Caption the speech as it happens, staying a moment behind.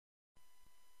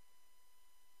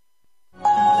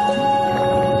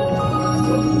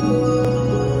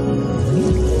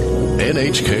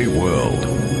NHK World.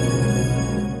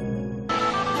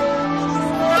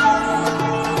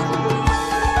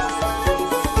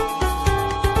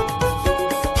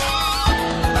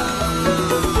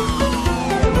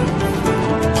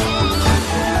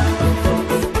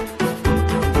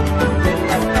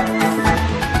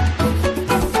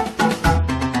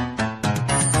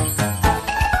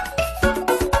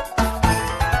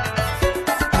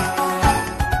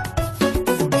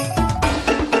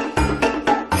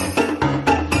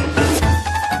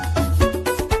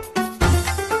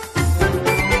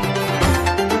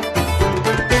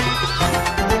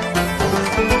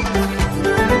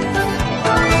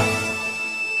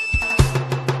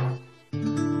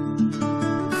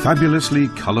 Fabulously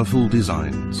colourful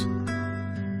designs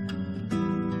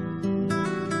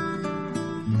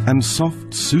and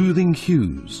soft, soothing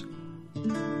hues.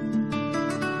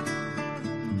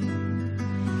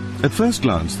 At first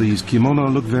glance, these kimono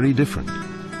look very different,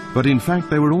 but in fact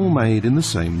they were all made in the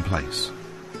same place.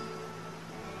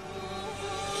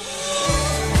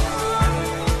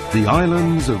 The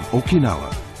islands of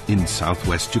Okinawa in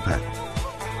southwest Japan.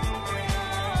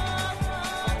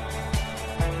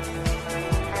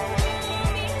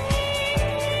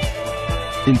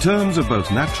 In terms of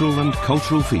both natural and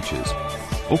cultural features,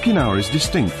 Okinawa is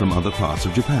distinct from other parts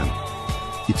of Japan.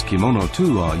 Its kimono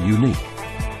too are unique.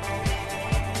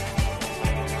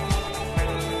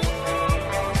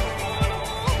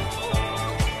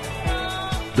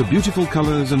 The beautiful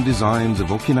colors and designs of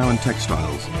Okinawan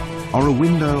textiles are a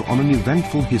window on an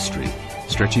eventful history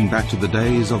stretching back to the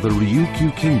days of the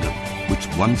Ryukyu kingdom, which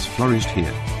once flourished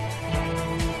here.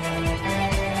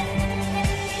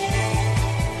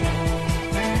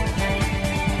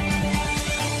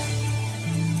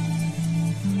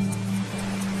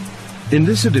 In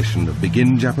this edition of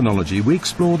Begin Japanology, we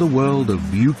explore the world of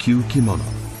Ryukyu Kimono.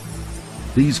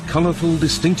 These colourful,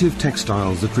 distinctive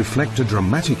textiles that reflect a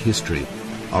dramatic history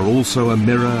are also a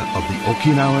mirror of the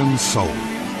Okinawan soul.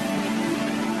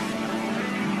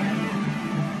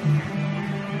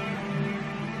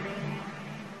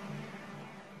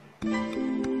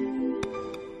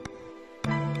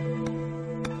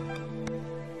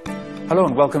 Hello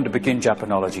and welcome to Begin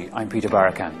Japanology. I'm Peter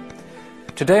Barakan.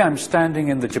 Today I'm standing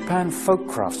in the Japan Folk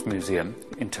Crafts Museum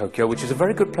in Tokyo, which is a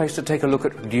very good place to take a look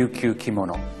at Ryukyu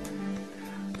Kimono.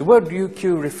 The word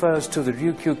Ryukyu refers to the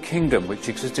Ryukyu kingdom, which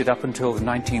existed up until the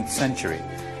 19th century.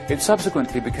 It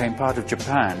subsequently became part of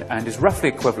Japan and is roughly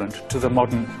equivalent to the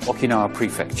modern Okinawa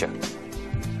prefecture.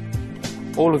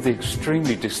 All of the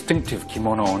extremely distinctive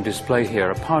kimono on display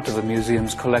here are part of the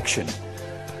museum's collection.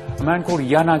 A man called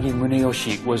Yanagi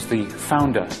Muneyoshi was the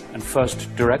founder and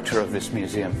first director of this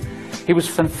museum. He was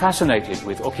fascinated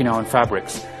with Okinawan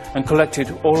fabrics and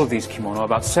collected all of these kimono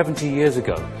about 70 years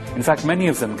ago. In fact, many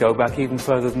of them go back even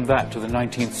further than that, to the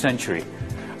 19th century.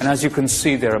 And as you can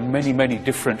see, there are many, many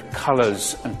different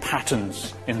colors and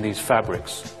patterns in these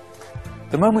fabrics.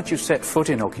 The moment you set foot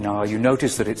in Okinawa, you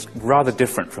notice that it's rather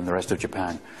different from the rest of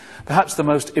Japan. Perhaps the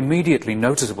most immediately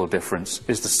noticeable difference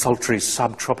is the sultry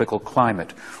subtropical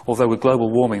climate, although with global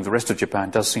warming, the rest of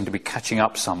Japan does seem to be catching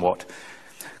up somewhat.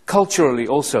 Culturally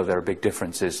also there are big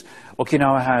differences.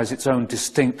 Okinawa has its own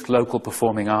distinct local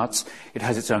performing arts. It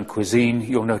has its own cuisine.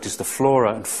 You'll notice the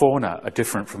flora and fauna are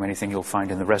different from anything you'll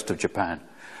find in the rest of Japan.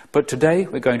 But today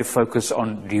we're going to focus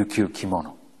on Ryukyu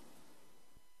Kimono.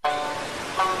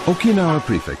 Okinawa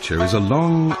Prefecture is a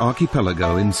long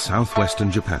archipelago in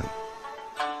southwestern Japan.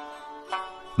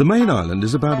 The main island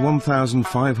is about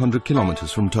 1,500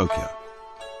 kilometers from Tokyo.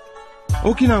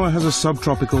 Okinawa has a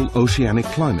subtropical oceanic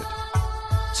climate,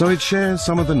 so it shares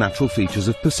some of the natural features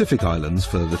of Pacific islands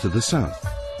further to the south,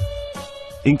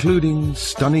 including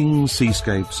stunning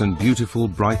seascapes and beautiful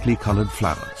brightly coloured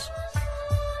flowers.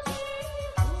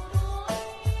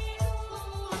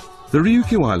 The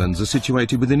Ryukyu Islands are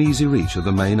situated within easy reach of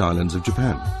the main islands of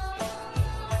Japan.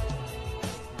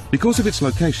 Because of its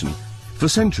location, for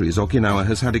centuries Okinawa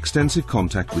has had extensive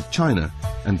contact with China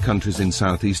and countries in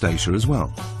Southeast Asia as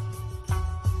well.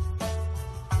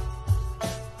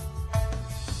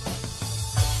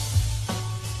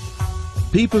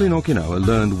 People in Okinawa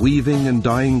learned weaving and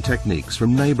dyeing techniques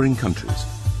from neighbouring countries,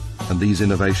 and these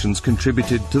innovations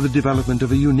contributed to the development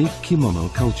of a unique kimono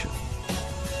culture.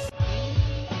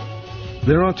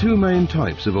 There are two main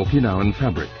types of Okinawan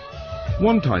fabric.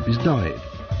 One type is dyed.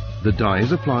 The dye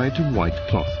is applied to white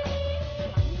cloth.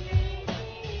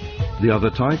 The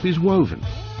other type is woven.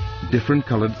 Different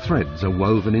coloured threads are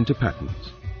woven into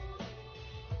patterns.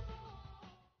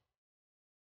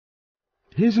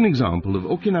 Here's an example of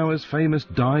Okinawa's famous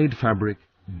dyed fabric,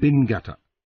 Bingata.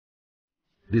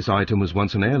 This item was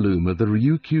once an heirloom of the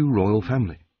Ryukyu royal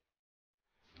family.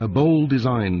 A bold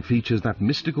design features that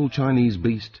mystical Chinese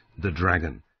beast, the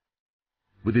dragon.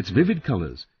 With its vivid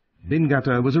colours,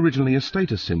 Bingata was originally a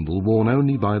status symbol worn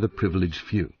only by the privileged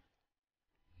few.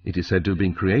 It is said to have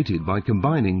been created by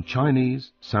combining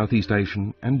Chinese, Southeast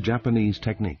Asian and Japanese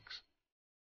techniques.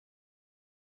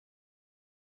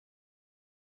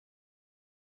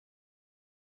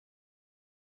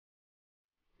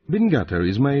 Bingata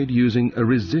is made using a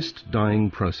resist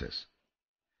dyeing process.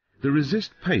 The resist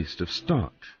paste of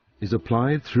starch is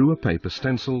applied through a paper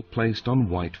stencil placed on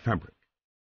white fabric.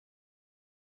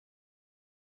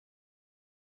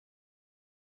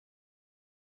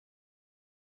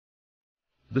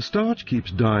 The starch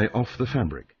keeps dye off the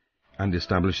fabric and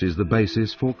establishes the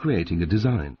basis for creating a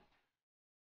design.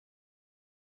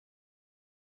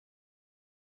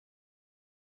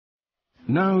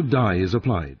 Now dye is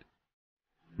applied.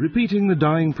 Repeating the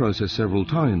dyeing process several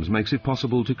times makes it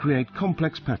possible to create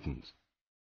complex patterns.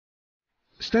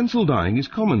 Stencil dyeing is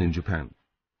common in Japan,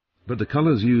 but the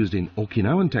colours used in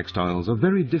Okinawan textiles are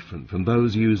very different from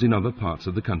those used in other parts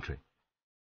of the country.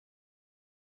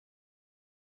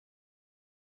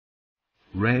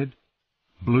 Red,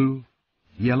 blue,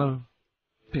 yellow,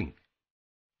 pink.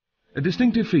 A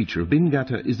distinctive feature of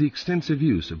Bingata is the extensive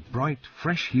use of bright,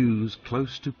 fresh hues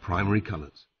close to primary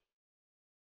colours.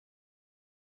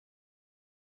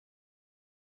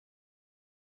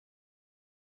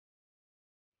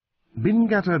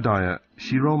 Bingata dyer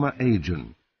Shiroma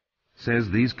Eijun says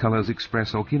these colours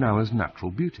express Okinawa's natural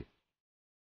beauty.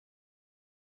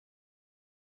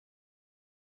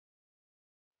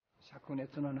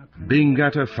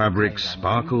 Bingata fabrics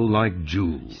sparkle like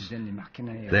jewels.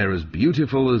 They're as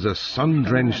beautiful as a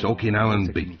sun-drenched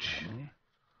Okinawan beach.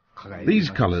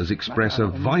 These colours express a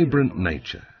vibrant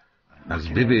nature, as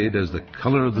vivid as the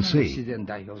colour of the sea.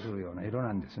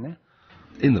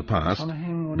 In the past,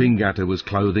 Bingata was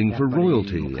clothing for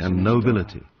royalty and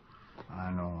nobility.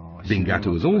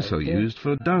 Bingata was also used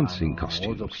for dancing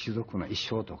costumes.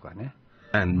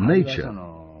 And nature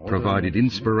provided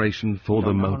inspiration for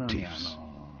the motifs.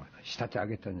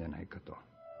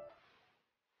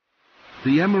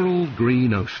 The emerald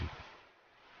green ocean,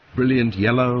 brilliant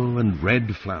yellow and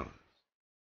red flowers.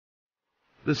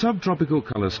 The subtropical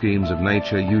colour schemes of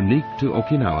nature unique to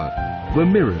Okinawa were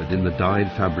mirrored in the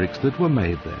dyed fabrics that were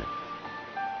made there.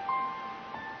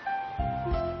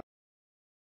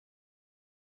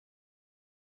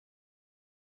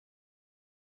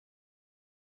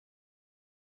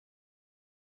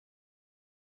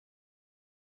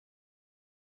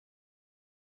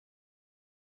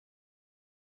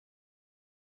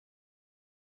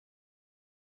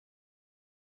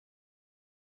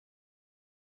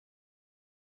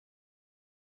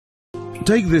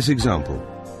 Take this example.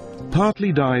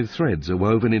 Partly dyed threads are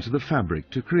woven into the fabric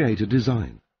to create a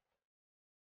design.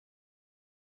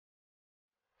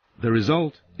 The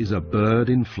result is a bird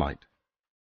in flight.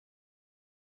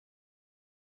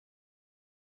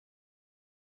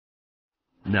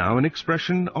 Now an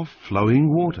expression of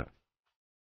flowing water.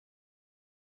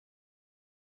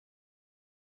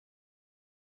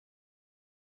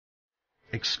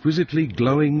 Exquisitely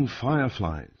glowing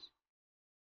fireflies.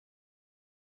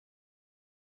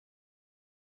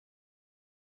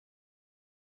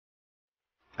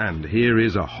 And here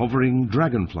is a hovering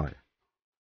dragonfly.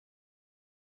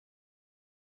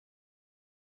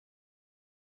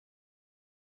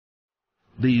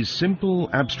 These simple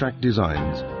abstract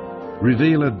designs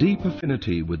reveal a deep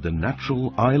affinity with the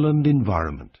natural island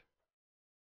environment.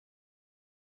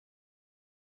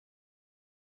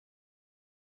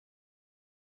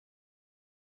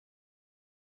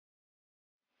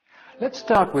 Let's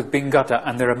start with Bingata,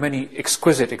 and there are many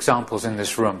exquisite examples in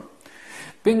this room.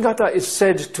 Bingata is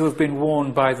said to have been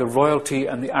worn by the royalty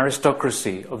and the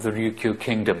aristocracy of the Ryukyu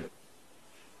kingdom.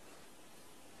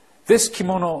 This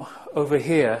kimono over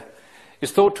here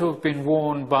is thought to have been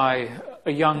worn by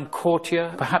a young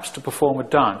courtier, perhaps to perform a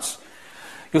dance.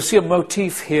 You'll see a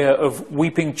motif here of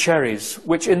weeping cherries,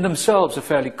 which in themselves are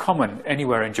fairly common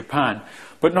anywhere in Japan,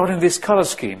 but not in this colour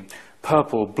scheme.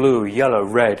 Purple, blue, yellow,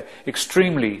 red,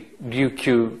 extremely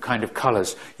Ryukyu kind of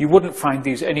colours. You wouldn't find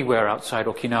these anywhere outside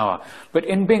Okinawa. But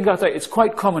in Bingata, it's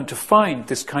quite common to find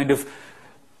this kind of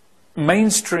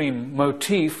mainstream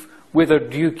motif with a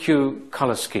Ryukyu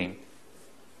colour scheme.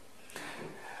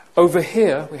 Over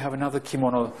here, we have another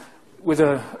kimono with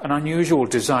an unusual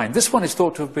design. This one is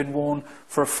thought to have been worn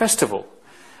for a festival,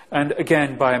 and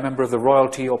again by a member of the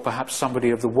royalty or perhaps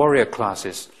somebody of the warrior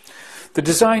classes. The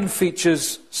design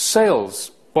features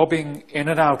sails bobbing in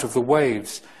and out of the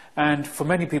waves, and for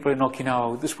many people in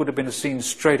Okinawa, this would have been a scene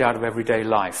straight out of everyday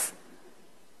life.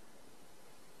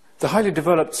 The highly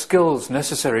developed skills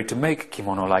necessary to make a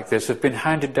kimono like this have been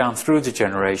handed down through the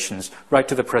generations right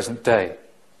to the present day.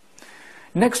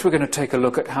 Next, we're going to take a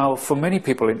look at how, for many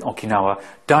people in Okinawa,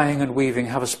 dyeing and weaving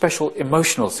have a special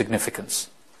emotional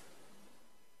significance.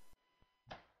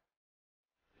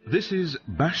 This is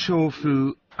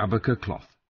basho-fu abaka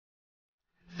cloth.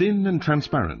 Thin and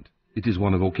transparent, it is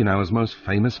one of Okinawa's most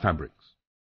famous fabrics.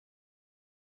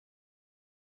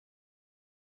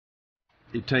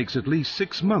 It takes at least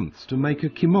 6 months to make a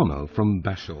kimono from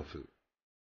basho-fu.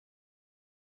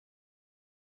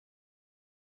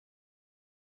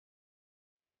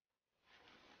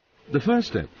 The first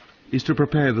step is to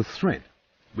prepare the thread,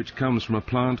 which comes from a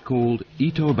plant called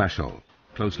ito basho,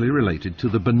 closely related to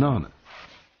the banana.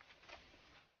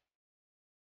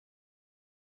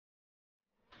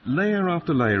 Layer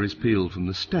after layer is peeled from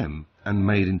the stem and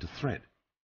made into thread.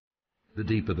 The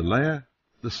deeper the layer,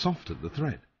 the softer the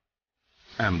thread.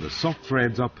 And the soft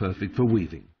threads are perfect for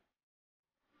weaving.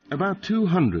 About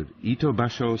 200 ito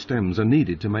basho stems are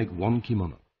needed to make one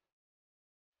kimono.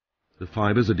 The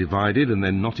fibers are divided and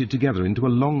then knotted together into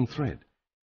a long thread.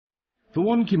 For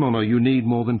one kimono you need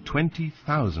more than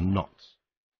 20,000 knots.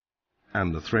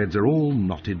 And the threads are all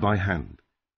knotted by hand.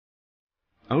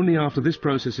 Only after this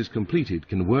process is completed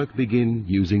can work begin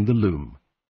using the loom.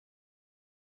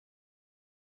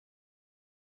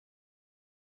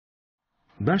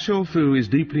 Basho-fu is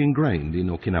deeply ingrained in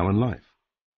Okinawan life.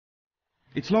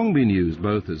 It's long been used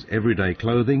both as everyday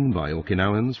clothing by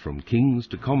Okinawans from kings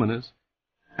to commoners,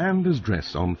 and as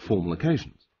dress on formal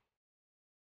occasions.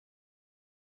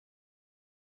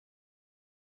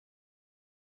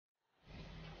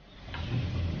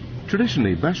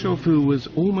 Traditionally, basho-fu was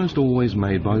almost always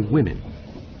made by women.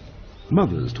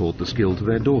 Mothers taught the skill to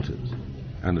their daughters,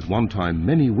 and at one time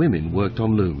many women worked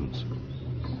on looms.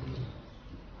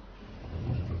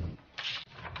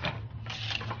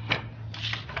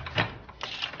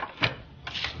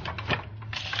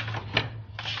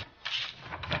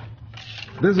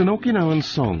 There's an Okinawan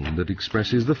song that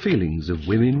expresses the feelings of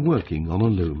women working on a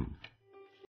loom.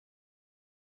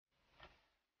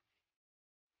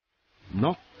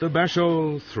 Knot the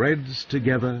basho threads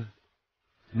together,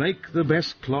 make the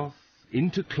best cloth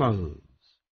into clothes,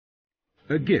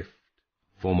 a gift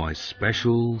for my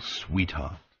special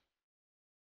sweetheart.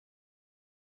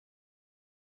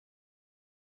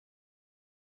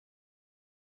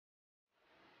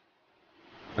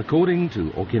 According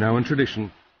to Okinawan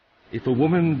tradition, if a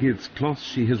woman gives cloth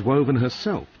she has woven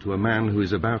herself to a man who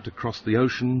is about to cross the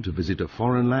ocean to visit a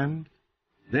foreign land,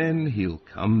 then he'll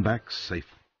come back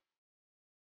safely.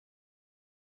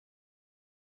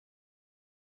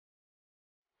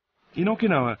 In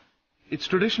Okinawa, it's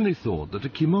traditionally thought that a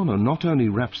kimono not only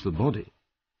wraps the body,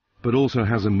 but also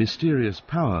has a mysterious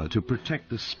power to protect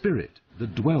the spirit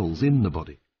that dwells in the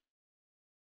body.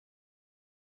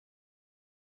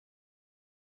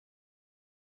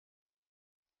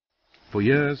 For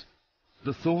years,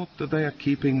 the thought that they are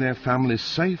keeping their families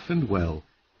safe and well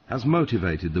has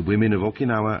motivated the women of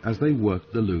Okinawa as they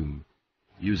worked the loom,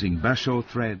 using basho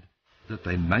thread that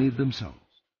they made themselves.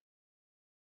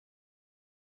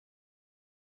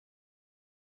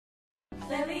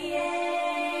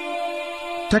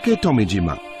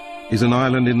 Taketomijima is an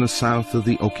island in the south of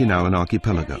the Okinawan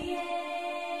archipelago.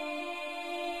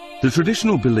 The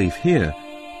traditional belief here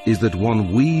is that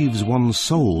one weaves one's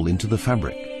soul into the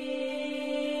fabric.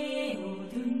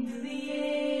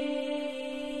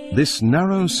 This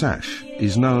narrow sash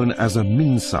is known as a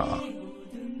minsa.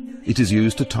 It is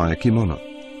used to tie a kimono.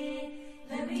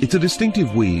 It's a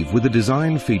distinctive weave with a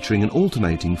design featuring an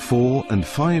alternating 4 and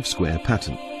 5 square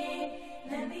pattern.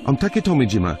 On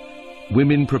Taketomijima,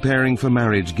 women preparing for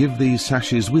marriage give these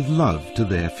sashes with love to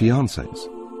their fiancés.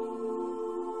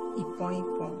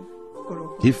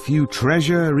 If you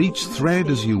treasure each thread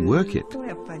as you work it,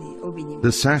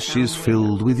 the sash is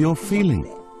filled with your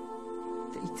feeling.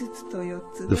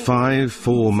 The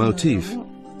 5-4 motif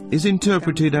is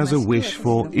interpreted as a wish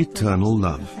for eternal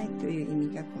love.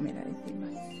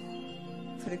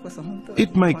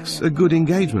 It makes a good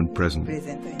engagement present,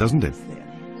 doesn't it?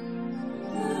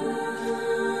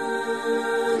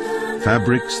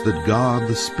 Fabrics that guard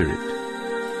the spirit.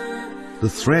 The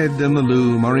thread and the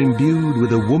loom are imbued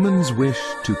with a woman's wish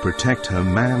to protect her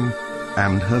man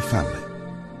and her family.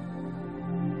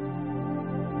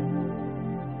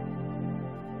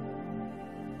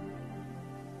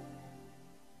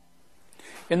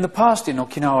 In the past in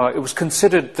Okinawa, it was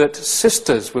considered that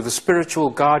sisters were the spiritual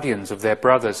guardians of their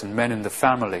brothers and men in the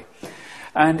family.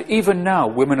 And even now,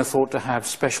 women are thought to have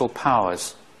special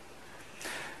powers.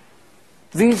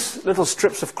 These little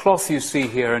strips of cloth you see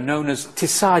here are known as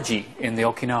tisaji in the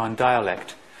Okinawan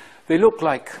dialect. They look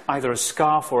like either a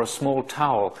scarf or a small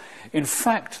towel. In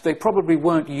fact, they probably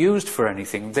weren't used for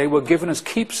anything. They were given as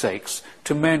keepsakes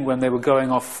to men when they were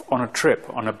going off on a trip,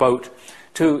 on a boat,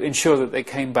 to ensure that they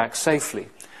came back safely.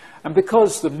 And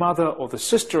because the mother or the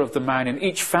sister of the man in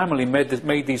each family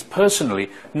made these personally,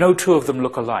 no two of them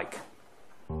look alike.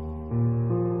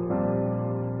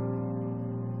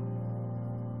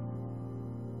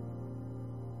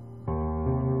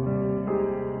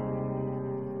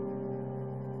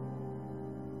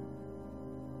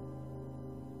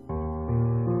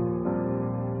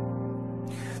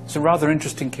 There's a rather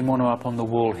interesting kimono up on the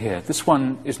wall here. This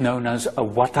one is known as a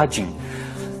watajin.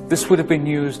 This would have been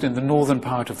used in the northern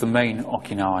part of the main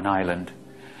Okinawan island.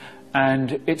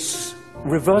 And it's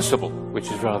reversible,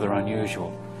 which is rather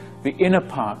unusual. The inner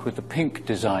part with the pink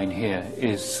design here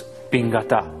is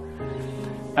Bingata.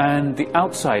 And the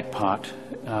outside part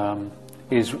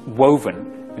is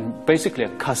woven in basically a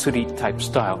kasuri type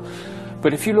style.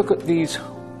 But if you look at this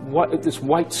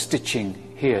white stitching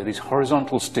here, these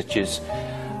horizontal stitches,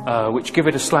 which give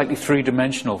it a slightly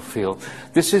three-dimensional feel.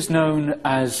 This is known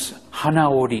as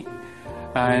hanaori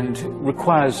and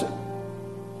requires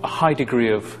a high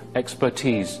degree of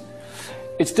expertise.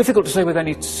 It's difficult to say with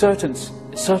any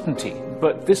certainty,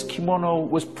 but this kimono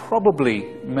was probably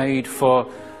made for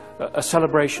a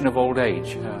celebration of old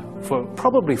age,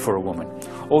 probably for a woman,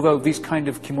 although these kind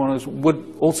of kimonos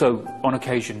would also on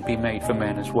occasion be made for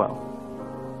men as well.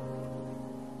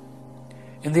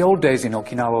 In the old days in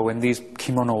Okinawa, when these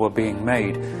kimono were being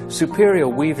made, superior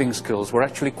weaving skills were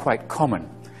actually quite common.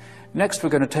 Next, we're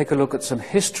going to take a look at some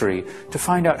history to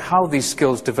find out how these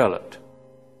skills developed.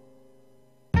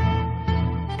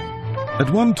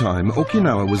 At one time,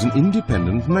 Okinawa was an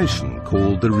independent nation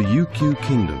called the Ryukyu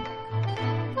Kingdom.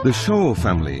 The Shō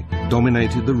family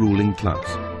dominated the ruling class.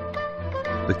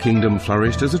 The kingdom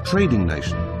flourished as a trading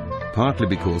nation, partly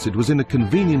because it was in a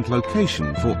convenient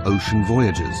location for ocean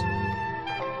voyages.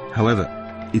 However,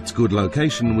 its good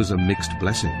location was a mixed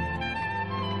blessing.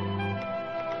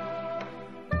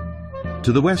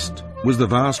 To the west was the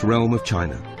vast realm of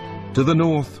China. To the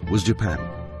north was Japan.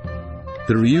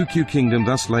 The Ryukyu Kingdom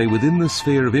thus lay within the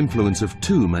sphere of influence of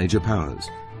two major powers.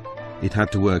 It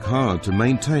had to work hard to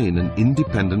maintain an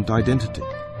independent identity.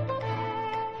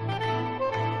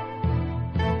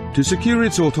 To secure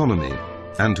its autonomy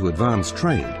and to advance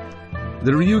trade,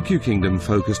 the Ryukyu Kingdom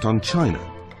focused on China,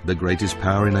 the greatest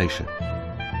power in Asia.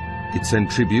 It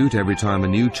sent tribute every time a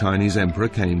new Chinese emperor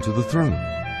came to the throne,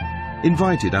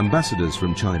 invited ambassadors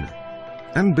from China,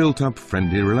 and built up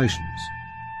friendly relations.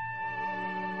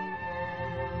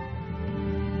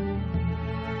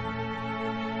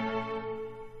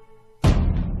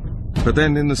 But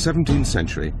then in the 17th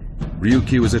century,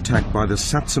 Ryukyu was attacked by the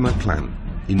Satsuma clan,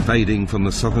 invading from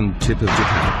the southern tip of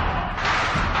Japan.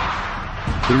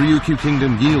 The Ryukyu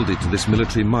Kingdom yielded to this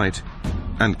military might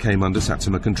and came under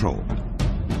Satsuma control.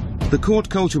 The court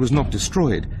culture was not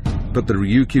destroyed, but the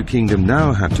Ryukyu Kingdom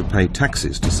now had to pay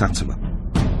taxes to Satsuma.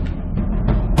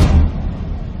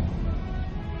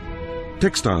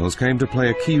 Textiles came to play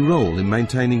a key role in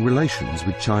maintaining relations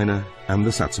with China and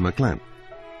the Satsuma clan.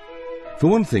 For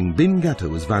one thing, Bingata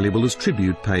was valuable as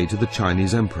tribute paid to the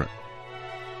Chinese emperor.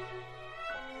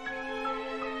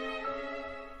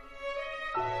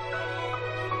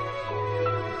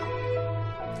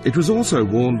 It was also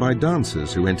worn by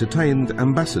dancers who entertained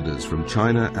ambassadors from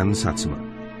China and Satsuma.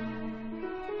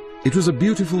 It was a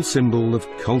beautiful symbol of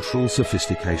cultural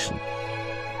sophistication,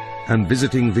 and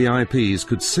visiting VIPs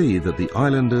could see that the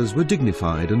islanders were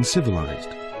dignified and civilized.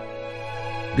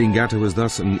 Bingata was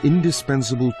thus an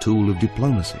indispensable tool of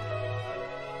diplomacy.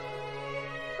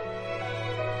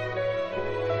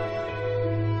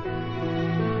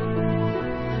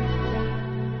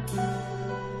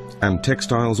 And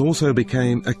textiles also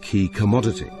became a key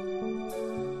commodity.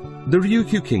 The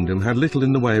Ryukyu Kingdom had little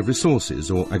in the way of resources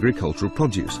or agricultural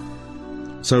produce,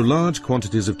 so large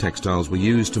quantities of textiles were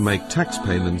used to make tax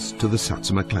payments to the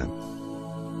Satsuma clan.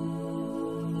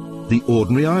 The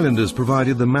ordinary islanders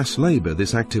provided the mass labour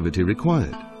this activity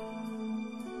required.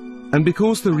 And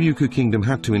because the Ryukyu Kingdom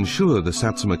had to ensure the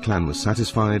Satsuma clan was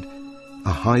satisfied,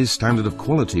 a high standard of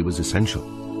quality was essential.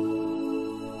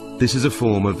 This is a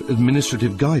form of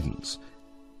administrative guidance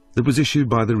that was issued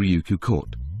by the Ryukyu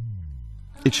court.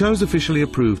 It shows officially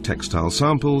approved textile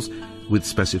samples with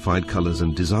specified colours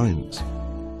and designs.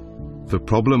 For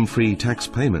problem-free tax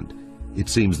payment, it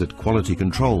seems that quality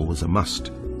control was a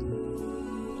must.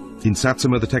 In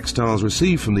Satsuma, the textiles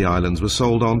received from the islands were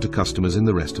sold on to customers in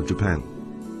the rest of Japan.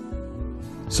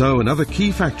 So another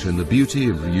key factor in the beauty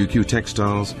of Ryukyu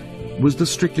textiles was the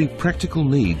strictly practical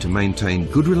need to maintain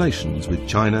good relations with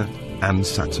China and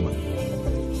Satsuma.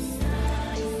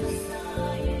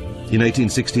 In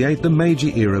 1868, the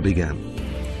Meiji era began.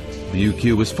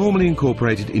 Ryukyu was formally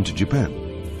incorporated into Japan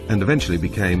and eventually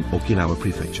became Okinawa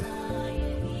Prefecture.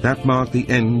 That marked the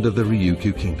end of the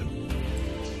Ryukyu Kingdom.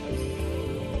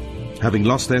 Having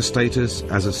lost their status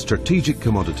as a strategic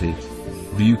commodity,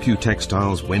 Ryukyu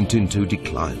textiles went into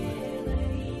decline.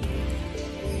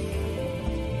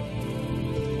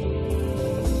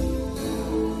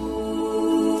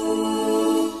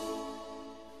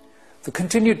 The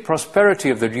continued prosperity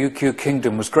of the Ryukyu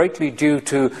Kingdom was greatly due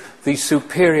to the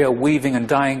superior weaving and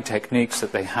dyeing techniques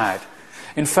that they had.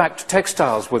 In fact,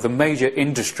 textiles were the major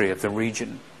industry of the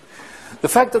region. The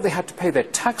fact that they had to pay their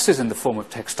taxes in the form of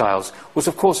textiles was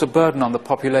of course a burden on the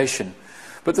population,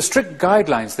 but the strict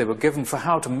guidelines they were given for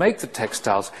how to make the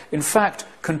textiles in fact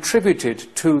contributed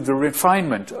to the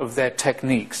refinement of their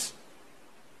techniques.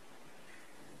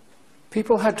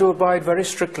 People had to abide very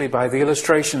strictly by the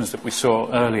illustrations that we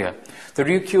saw earlier. The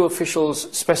Ryukyu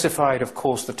officials specified, of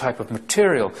course, the type of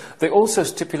material. They also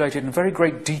stipulated in very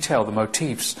great detail the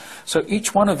motifs. So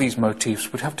each one of these motifs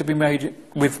would have to be made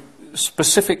with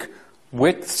specific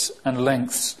widths and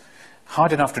lengths,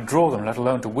 hard enough to draw them, let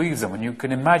alone to weave them, and you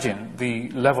can imagine the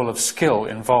level of skill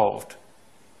involved.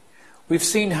 We've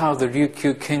seen how the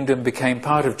Ryukyu Kingdom became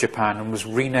part of Japan and was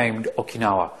renamed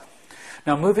Okinawa.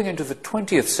 Now, moving into the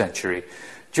 20th century,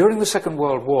 during the Second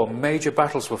World War, major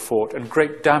battles were fought and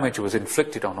great damage was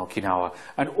inflicted on Okinawa,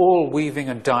 and all weaving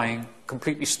and dyeing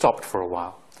completely stopped for a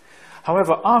while.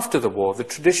 However, after the war, the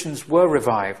traditions were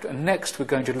revived, and next we're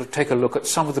going to take a look at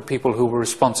some of the people who were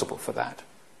responsible for that.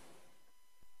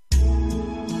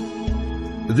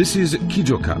 This is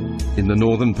Kijoka, in the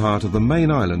northern part of the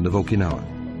main island of Okinawa.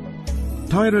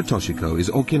 Taira Toshiko is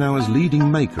Okinawa's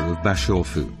leading maker of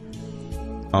basho-fu.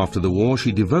 After the war,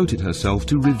 she devoted herself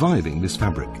to reviving this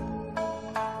fabric.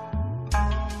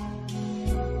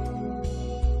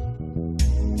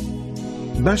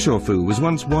 Basho-fu was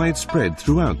once widespread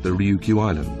throughout the Ryukyu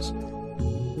Islands.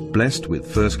 Blessed with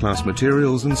first-class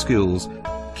materials and skills,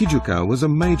 Kijuka was a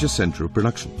major center of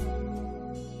production.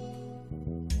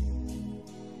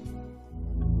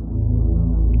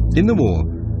 In the war,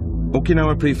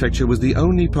 Okinawa Prefecture was the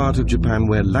only part of Japan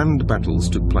where land battles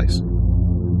took place.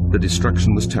 The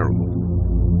destruction was terrible.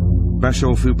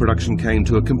 Basho-fu production came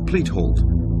to a complete halt,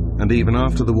 and even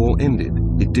after the war ended,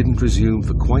 it didn't resume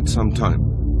for quite some time.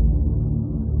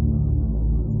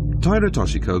 Taira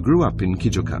Toshiko grew up in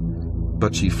Kijoka,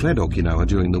 but she fled Okinawa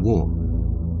during the war.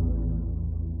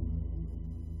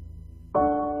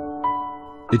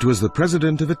 It was the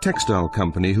president of a textile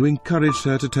company who encouraged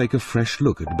her to take a fresh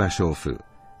look at basho-fu.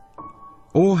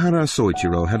 Ohara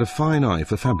Soichiro had a fine eye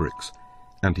for fabrics,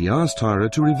 and he asked Taira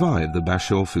to revive the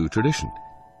basho-fu tradition.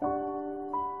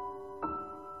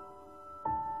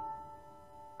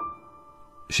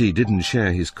 She didn't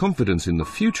share his confidence in the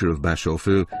future of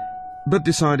basho-fu, but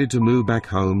decided to move back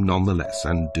home nonetheless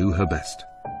and do her best.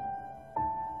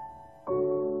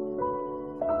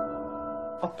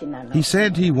 He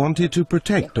said he wanted to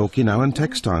protect Okinawan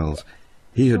textiles.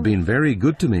 He had been very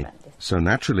good to me, so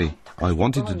naturally I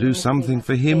wanted to do something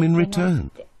for him in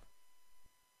return.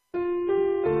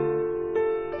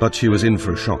 But she was in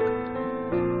for a shock.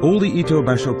 All the Ito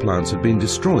basho plants had been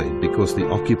destroyed because the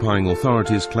occupying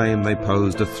authorities claimed they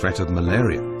posed a threat of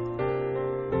malaria.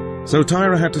 So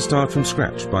Taira had to start from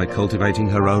scratch by cultivating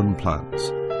her own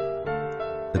plants.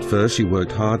 At first she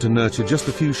worked hard to nurture just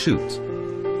a few shoots,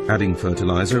 adding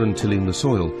fertilizer and tilling the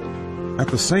soil, at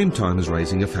the same time as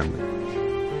raising a family.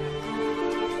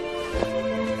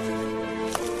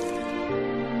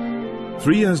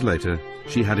 Three years later,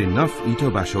 she had enough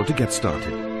Ito basho to get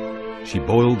started. She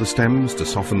boiled the stems to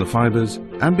soften the fibers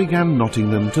and began knotting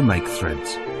them to make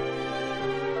threads.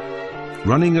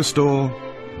 Running a store,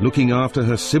 looking after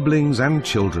her siblings and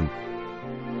children.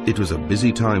 It was a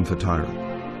busy time for Taira,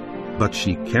 but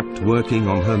she kept working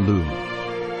on her loom.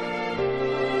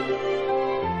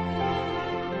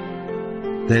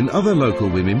 Then other local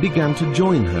women began to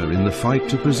join her in the fight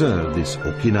to preserve this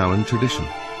Okinawan tradition.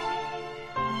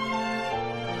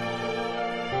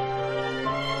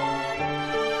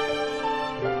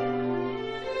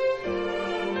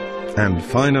 And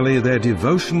finally their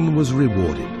devotion was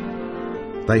rewarded.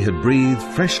 They had breathed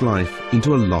fresh life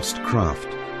into a lost craft,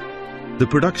 the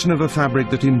production of a fabric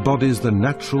that embodies the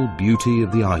natural beauty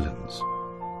of the islands.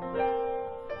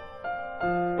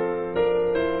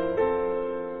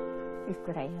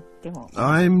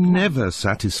 I'm never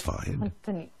satisfied.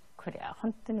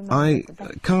 I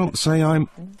can't say I'm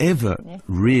ever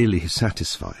really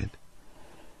satisfied.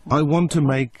 I want to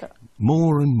make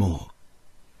more and more.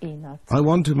 I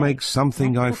want to make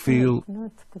something I feel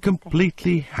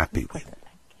completely happy with.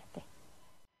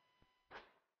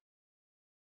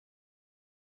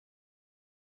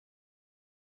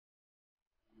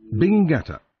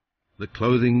 Bingata, the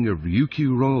clothing of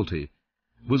Ryukyu royalty,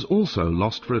 was also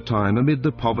lost for a time amid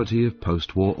the poverty of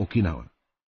post-war Okinawa.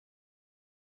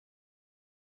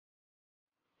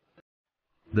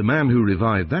 The man who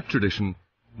revived that tradition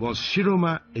was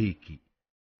Shiroma Eiki,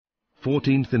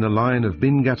 14th in a line of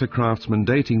Bingata craftsmen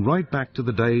dating right back to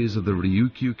the days of the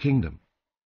Ryukyu kingdom.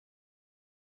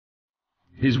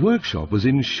 His workshop was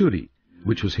in Shuri,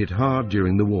 which was hit hard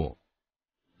during the war.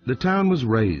 The town was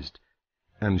razed,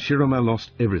 and Shiroma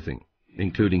lost everything,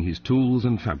 including his tools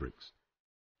and fabrics.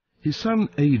 His son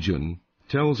Eijun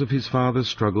tells of his father's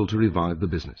struggle to revive the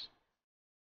business.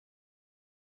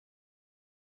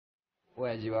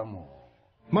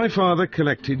 My father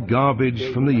collected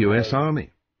garbage from the US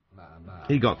Army.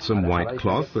 He got some white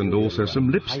cloth and also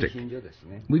some lipstick,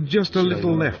 with just a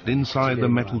little left inside the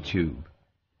metal tube.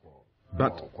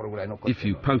 But if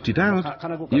you poked it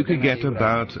out, you could get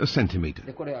about a centimetre.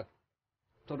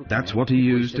 That's what he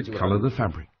used to colour the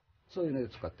fabric.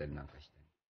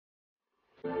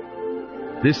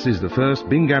 This is the first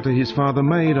Bingata his father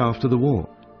made after the war.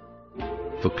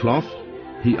 For cloth,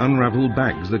 he unravelled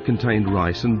bags that contained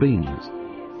rice and beans.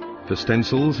 For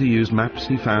stencils, he used maps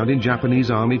he found in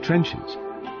Japanese army trenches.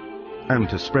 And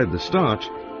to spread the starch,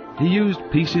 he used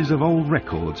pieces of old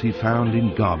records he found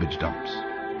in garbage dumps.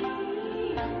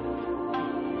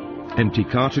 Empty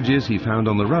cartridges he found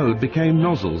on the road became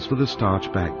nozzles for the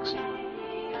starch bags.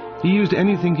 He used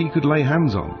anything he could lay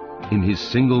hands on in his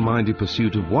single-minded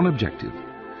pursuit of one objective: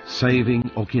 saving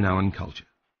Okinawan culture.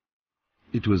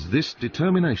 It was this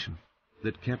determination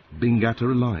that kept Bingata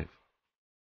alive.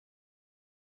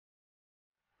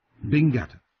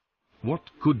 Bingata. What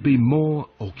could be more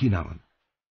Okinawan?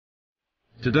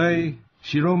 Today,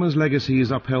 Shiroma's legacy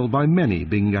is upheld by many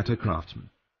Bingata craftsmen.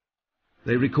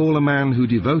 They recall a man who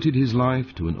devoted his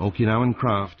life to an Okinawan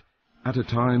craft at a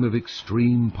time of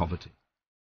extreme poverty.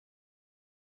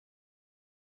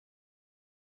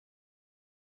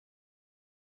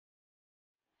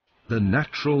 The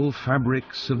natural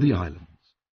fabrics of the islands.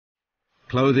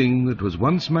 Clothing that was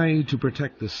once made to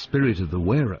protect the spirit of the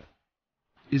wearer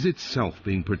is itself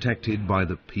being protected by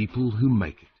the people who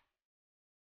make it.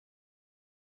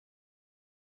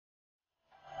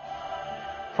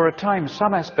 For a time,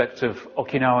 some aspects of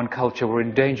Okinawan culture were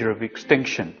in danger of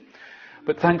extinction.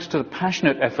 But thanks to the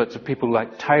passionate efforts of people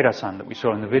like Taira-san that we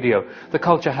saw in the video, the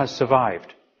culture has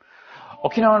survived.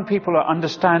 Okinawan people are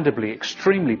understandably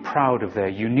extremely proud of their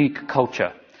unique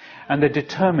culture, and they're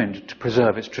determined to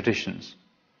preserve its traditions.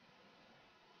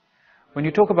 When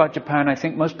you talk about Japan, I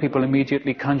think most people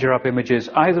immediately conjure up images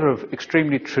either of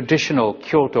extremely traditional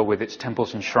Kyoto with its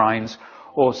temples and shrines,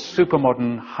 or super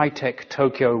modern, high-tech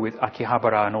Tokyo with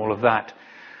Akihabara and all of that.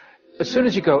 As soon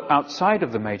as you go outside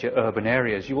of the major urban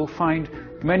areas, you will find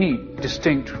many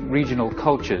distinct regional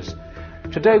cultures.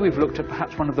 Today we've looked at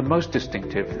perhaps one of the most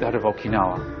distinctive, that of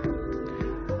Okinawa.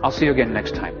 I'll see you again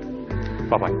next time.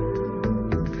 Bye-bye.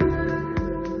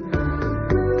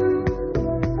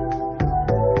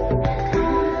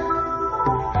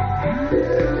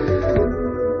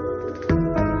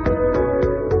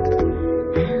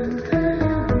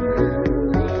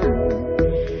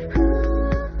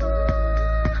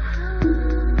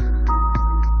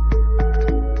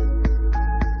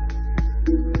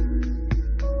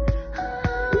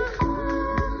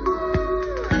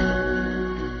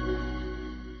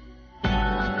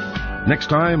 Next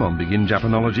time on Begin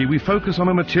Japanology, we focus on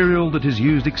a material that is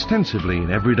used extensively in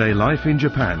everyday life in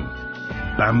Japan: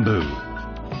 bamboo.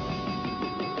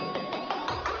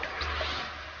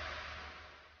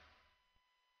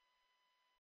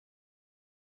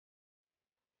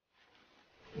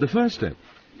 The first step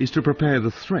is to prepare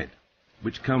the thread,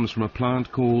 which comes from a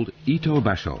plant called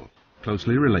itobasho,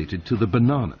 closely related to the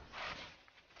banana.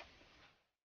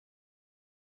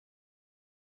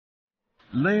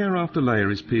 Layer after layer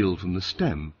is peeled from the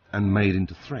stem and made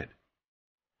into thread.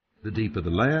 The deeper the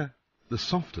layer, the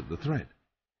softer the thread.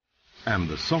 And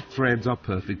the soft threads are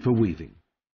perfect for weaving.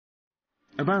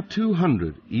 About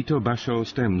 200 itobasho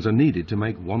stems are needed to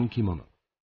make one kimono.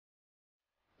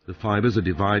 The fibers are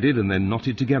divided and then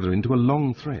knotted together into a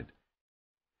long thread.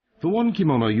 For one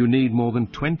kimono you need more than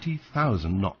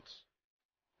 20,000 knots.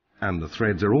 And the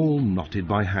threads are all knotted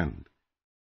by hand.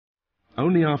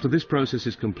 Only after this process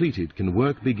is completed can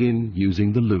work begin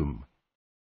using the loom.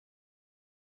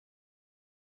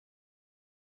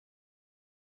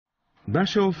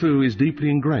 Basho-fu is deeply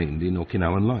ingrained in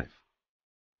Okinawan life.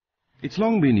 It's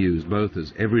long been used both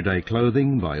as everyday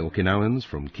clothing by Okinawans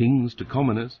from kings to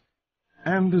commoners,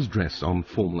 and as dress on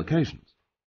formal occasions.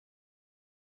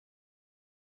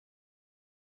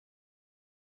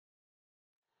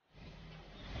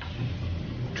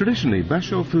 Traditionally,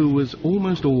 basho-fu was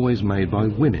almost always made by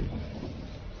women.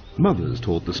 Mothers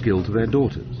taught the skill to their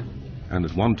daughters, and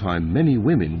at one time many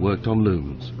women worked on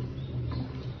looms.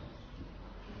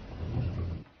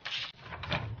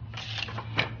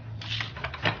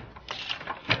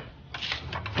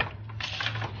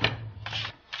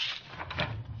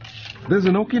 There's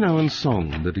an Okinawan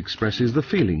song that expresses the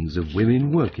feelings of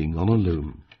women working on a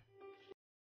loom.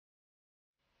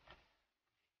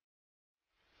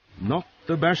 Knot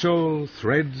the basho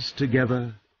threads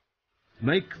together,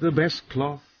 make the best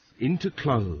cloth into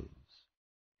clothes,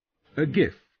 a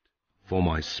gift for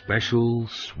my special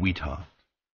sweetheart.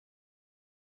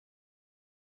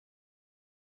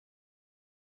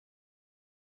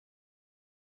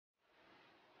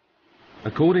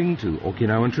 According to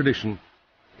Okinawan tradition,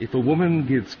 if a woman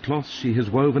gives cloth she has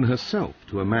woven herself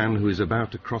to a man who is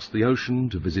about to cross the ocean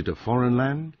to visit a foreign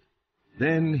land,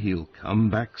 then he'll come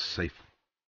back safely.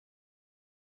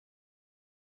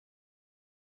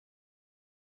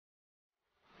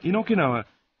 In Okinawa,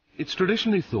 it's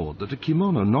traditionally thought that a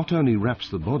kimono not only wraps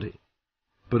the body,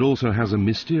 but also has a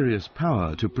mysterious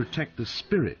power to protect the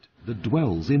spirit that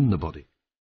dwells in the body.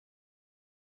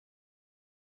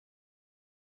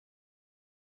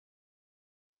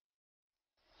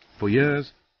 For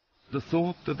years, the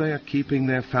thought that they are keeping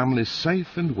their families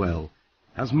safe and well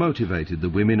has motivated the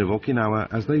women of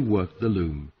Okinawa as they worked the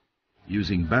loom,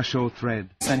 using basho thread.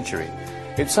 Century.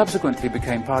 It subsequently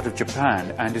became part of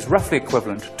Japan and is roughly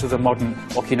equivalent to the modern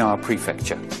Okinawa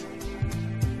prefecture.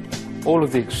 All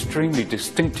of the extremely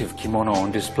distinctive kimono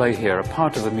on display here are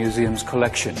part of the museum's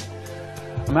collection.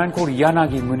 A man called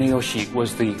Yanagi Muneyoshi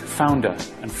was the founder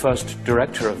and first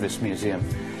director of this museum.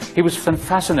 He was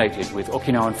fascinated with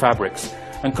Okinawan fabrics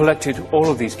and collected all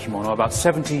of these kimono about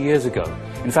 70 years ago.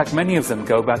 In fact, many of them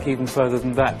go back even further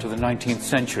than that, to the 19th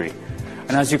century.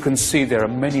 And as you can see, there are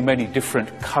many, many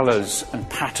different colors and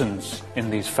patterns in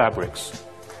these fabrics.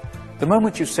 The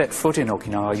moment you set foot in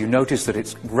Okinawa, you notice that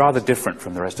it's rather different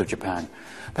from the rest of Japan.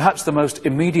 Perhaps the most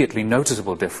immediately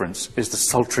noticeable difference is the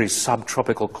sultry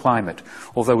subtropical climate,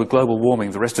 although with global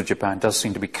warming, the rest of Japan does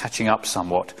seem to be catching up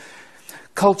somewhat.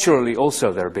 Culturally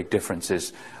also there are big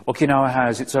differences. Okinawa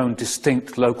has its own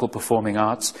distinct local performing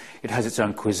arts. It has its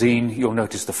own cuisine. You'll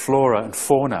notice the flora and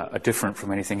fauna are different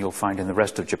from anything you'll find in the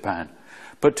rest of Japan.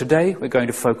 But today we're going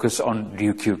to focus on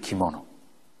Ryukyu Kimono.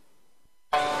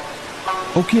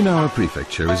 Okinawa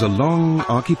Prefecture is a long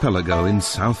archipelago in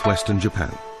southwestern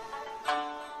Japan.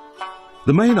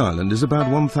 The main island is about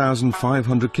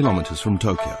 1,500 kilometers from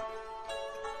Tokyo.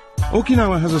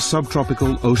 Okinawa has a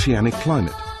subtropical oceanic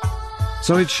climate,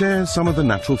 so it shares some of the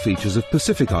natural features of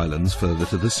Pacific islands further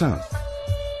to the south,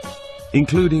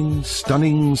 including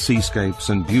stunning seascapes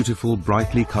and beautiful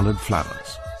brightly colored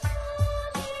flowers.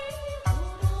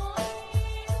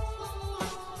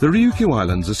 The Ryukyu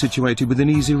Islands are situated within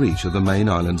easy reach of the main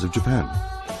islands of Japan.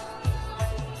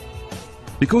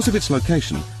 Because of its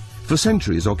location, for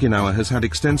centuries Okinawa has had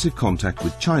extensive contact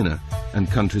with China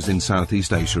and countries in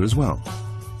Southeast Asia as well.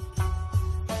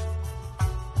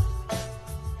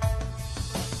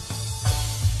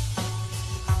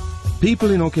 People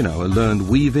in Okinawa learned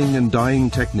weaving and dyeing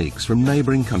techniques from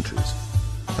neighboring countries,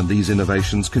 and these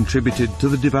innovations contributed to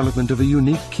the development of a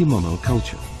unique kimono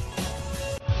culture.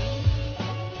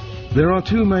 There are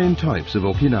two main types of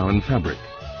Okinawan fabric.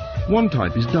 One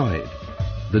type is dyed.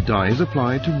 The dye is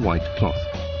applied to white cloth.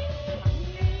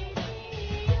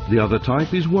 The other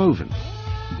type is woven.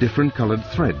 Different colored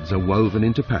threads are woven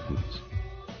into patterns.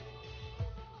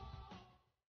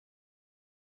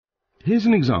 Here's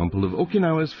an example of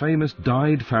Okinawa's famous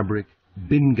dyed fabric,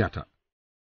 Bingata.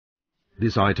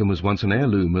 This item was once an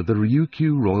heirloom of the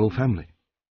Ryukyu royal family.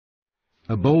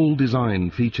 A bold design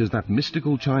features that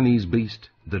mystical Chinese beast,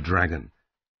 the dragon.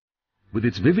 With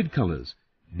its vivid colors,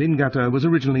 Bingata was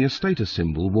originally a status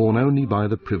symbol worn only by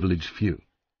the privileged few.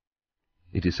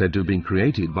 It is said to have been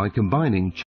created by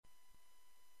combining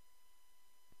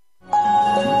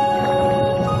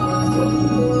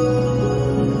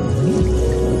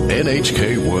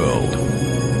NHK World.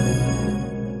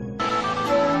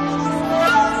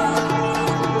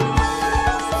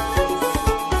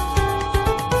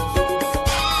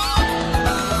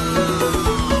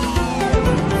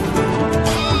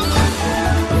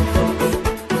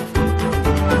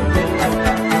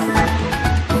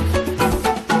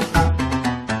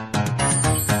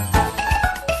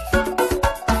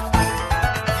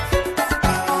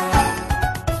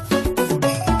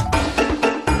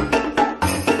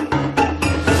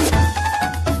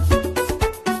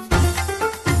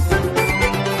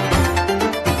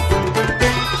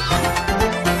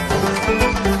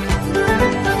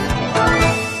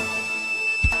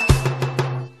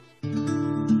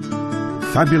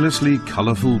 fabulously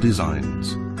colourful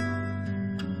designs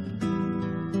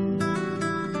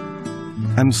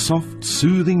and soft,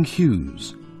 soothing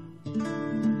hues.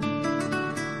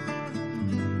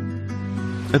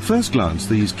 At first glance,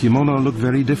 these kimono look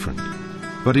very different,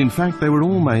 but in fact they were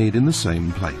all made in the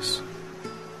same place.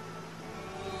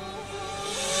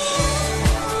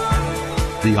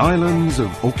 The islands of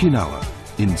Okinawa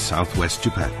in southwest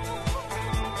Japan.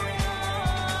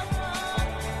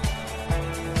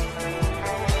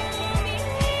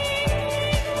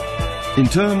 In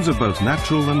terms of both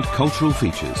natural and cultural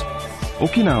features,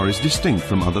 Okinawa is distinct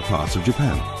from other parts of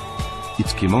Japan.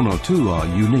 Its kimono too are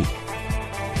unique.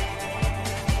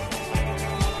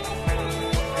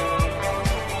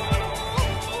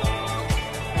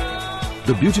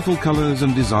 The beautiful colours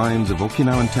and designs of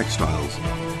Okinawan textiles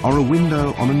are a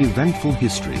window on an eventful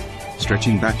history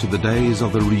stretching back to the days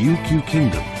of the Ryukyu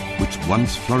kingdom, which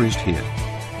once flourished here.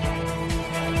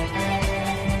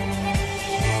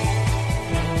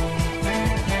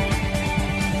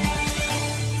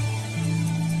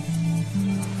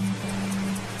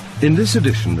 In this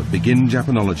edition of Begin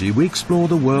Japanology, we explore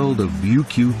the world of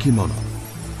Ryukyu Kimono.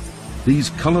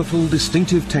 These colourful,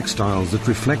 distinctive textiles that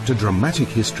reflect a dramatic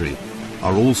history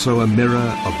are also a mirror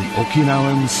of the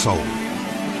Okinawan soul.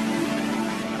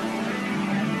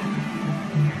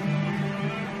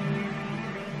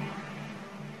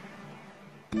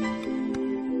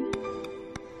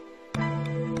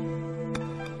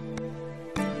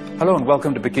 Hello and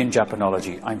welcome to Begin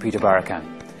Japanology. I'm Peter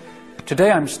Barakan.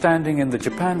 Today I'm standing in the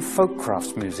Japan Folk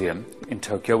Crafts Museum in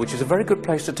Tokyo, which is a very good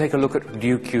place to take a look at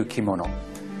Ryukyu Kimono.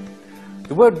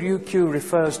 The word Ryukyu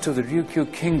refers to the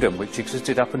Ryukyu kingdom, which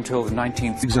existed up until the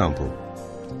 19th. Example,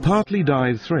 partly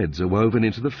dyed threads are woven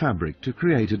into the fabric to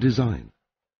create a design.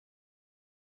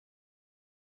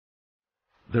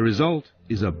 The result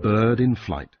is a bird in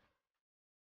flight.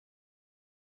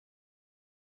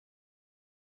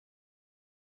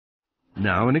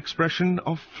 Now an expression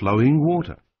of flowing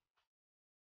water.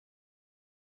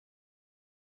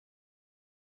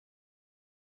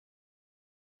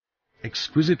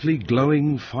 Exquisitely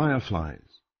glowing fireflies.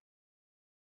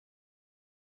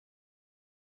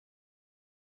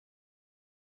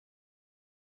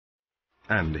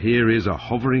 And here is a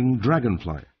hovering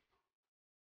dragonfly.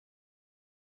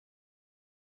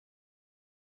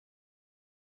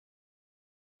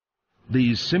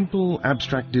 These simple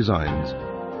abstract designs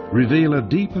reveal a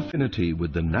deep affinity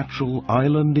with the natural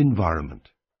island environment.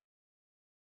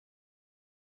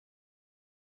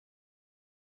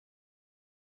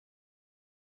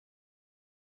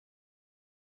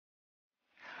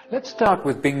 Let's start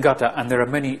with Bingata, and there are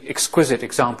many exquisite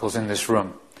examples in this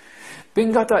room.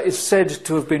 Bingata is said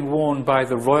to have been worn by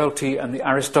the royalty and the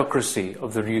aristocracy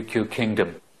of the Ryukyu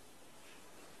kingdom.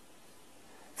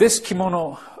 This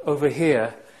kimono over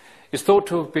here is thought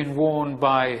to have been worn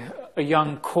by a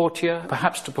young courtier,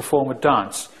 perhaps to perform a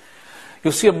dance.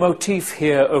 You'll see a motif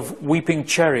here of weeping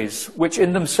cherries, which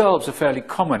in themselves are fairly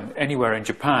common anywhere in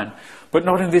Japan, but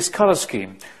not in this colour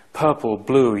scheme. Purple,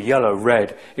 blue, yellow,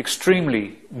 red,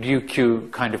 extremely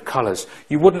Ryukyu kind of colours.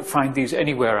 You wouldn't find these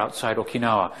anywhere outside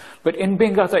Okinawa. But in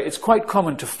Bingata, it's quite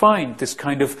common to find this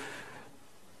kind of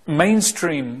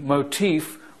mainstream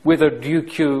motif with a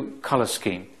Ryukyu colour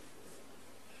scheme.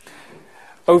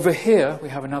 Over here, we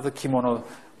have another kimono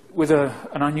with an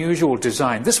unusual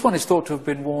design. This one is thought to have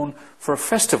been worn for a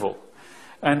festival,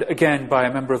 and again by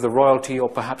a member of the royalty or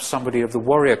perhaps somebody of the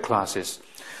warrior classes.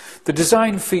 The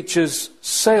design features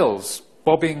sails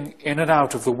bobbing in and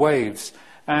out of the waves,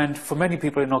 and for many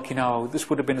people in Okinawa, this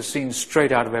would have been a scene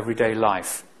straight out of everyday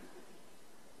life.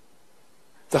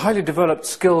 The highly developed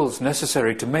skills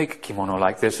necessary to make kimono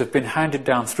like this have been handed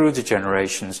down through the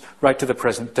generations right to the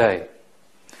present day.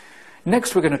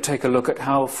 Next, we're going to take a look at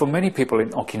how, for many people in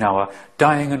Okinawa,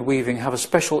 dyeing and weaving have a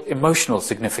special emotional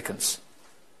significance.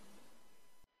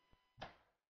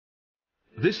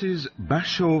 This is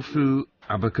basho-fu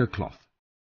abaka cloth.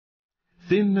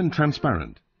 Thin and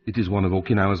transparent, it is one of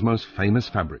Okinawa's most famous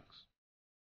fabrics.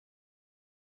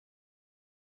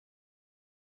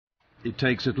 It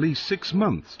takes at least 6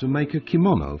 months to make a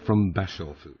kimono from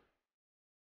basho-fu.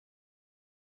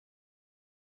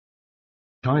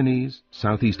 Chinese,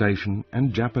 Southeast Asian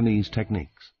and Japanese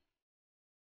techniques.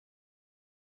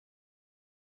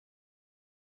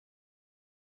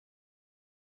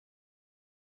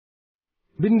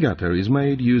 Bingata is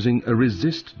made using a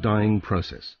resist dyeing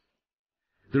process.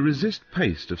 The resist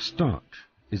paste of starch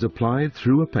is applied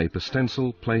through a paper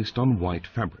stencil placed on white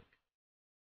fabric.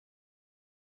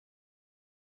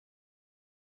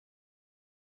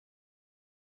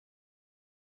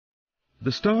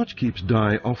 The starch keeps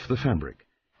dye off the fabric,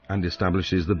 and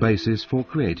establishes the basis for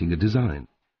creating a design.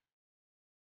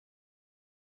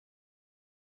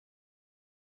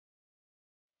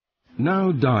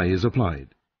 Now dye is applied.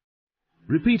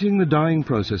 Repeating the dyeing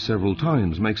process several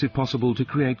times makes it possible to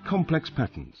create complex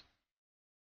patterns.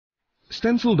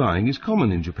 Stencil dyeing is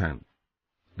common in Japan,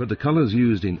 but the colors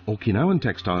used in Okinawan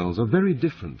textiles are very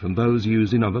different from those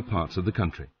used in other parts of the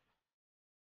country.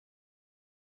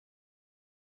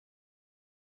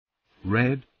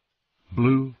 Red,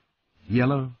 blue,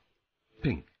 yellow,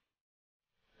 pink.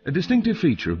 A distinctive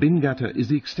feature of Bingata is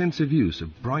the extensive use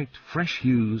of bright, fresh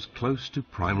hues close to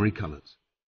primary colors.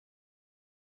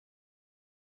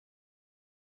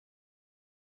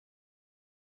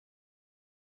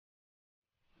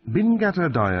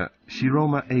 Bingata dyer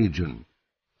Shiroma Eijun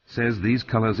says these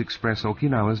colors express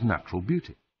Okinawa's natural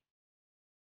beauty.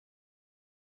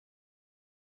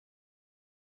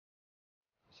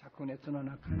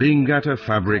 Bingata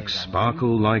fabrics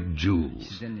sparkle like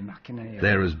jewels.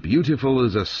 They're as beautiful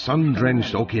as a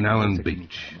sun-drenched Okinawan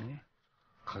beach.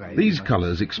 These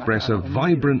colors express a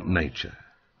vibrant nature,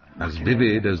 as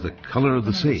vivid as the color of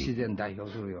the sea.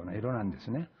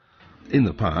 In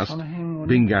the past,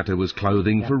 Bingata was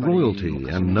clothing for royalty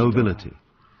and nobility.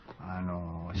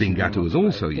 Bingata was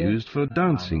also used for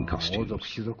dancing costumes.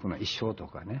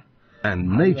 And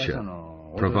nature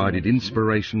provided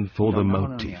inspiration for the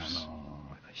motifs.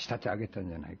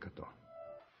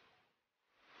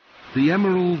 The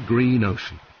emerald green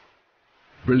ocean,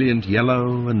 brilliant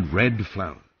yellow and red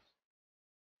flowers.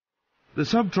 The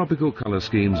subtropical color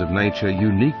schemes of nature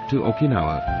unique to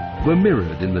Okinawa were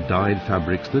mirrored in the dyed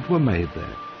fabrics that were made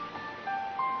there.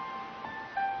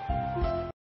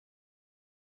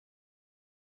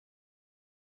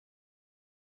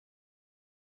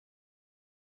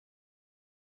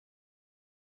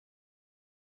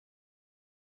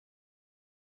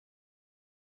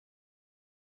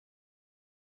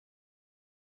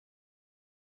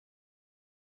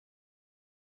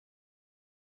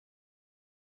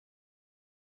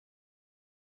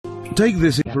 Take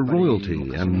this for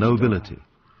royalty and nobility.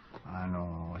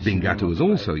 Bingata was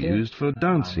also used for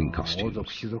dancing costumes.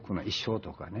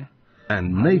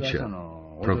 And nature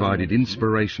provided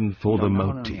inspiration for the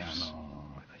motifs.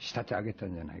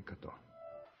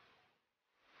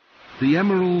 The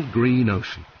emerald green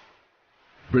ocean,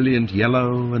 brilliant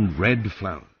yellow and red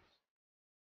flowers.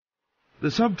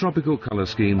 The subtropical color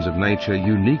schemes of nature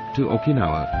unique to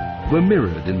Okinawa were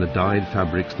mirrored in the dyed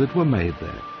fabrics that were made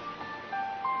there.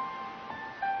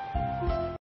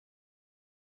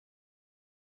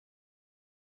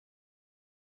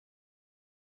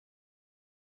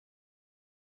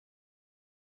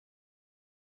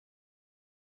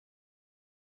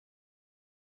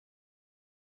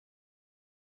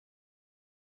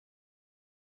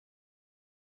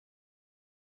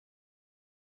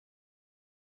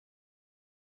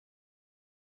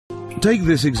 Take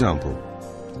this example.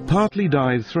 Partly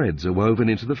dyed threads are woven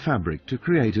into the fabric to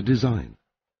create a design.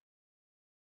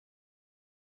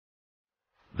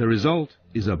 The result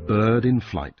is a bird in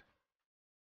flight.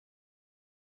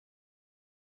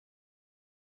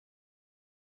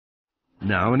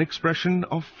 Now an expression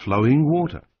of flowing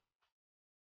water.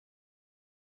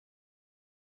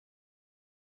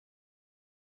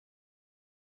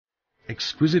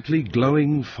 Exquisitely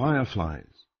glowing fireflies.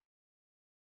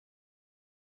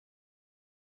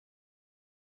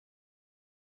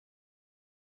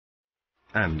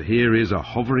 And here is a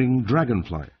hovering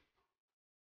dragonfly.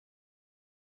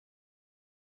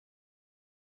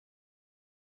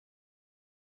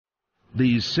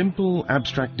 These simple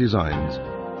abstract designs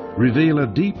reveal a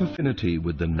deep affinity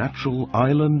with the natural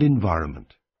island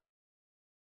environment.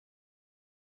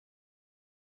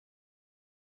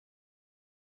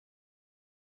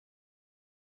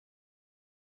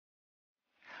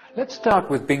 Let's start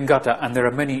with Bingata, and there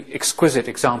are many exquisite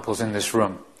examples in this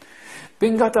room.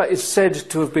 Bingata is said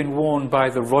to have been worn by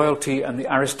the royalty and the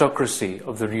aristocracy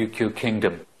of the Ryukyu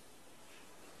kingdom.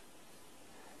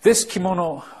 This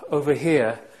kimono over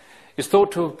here is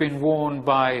thought to have been worn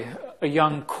by a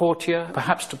young courtier,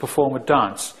 perhaps to perform a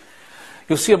dance.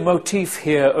 You'll see a motif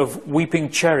here of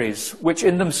weeping cherries, which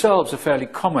in themselves are fairly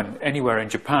common anywhere in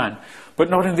Japan,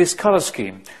 but not in this color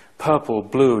scheme. Purple,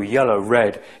 blue, yellow,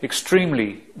 red,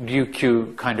 extremely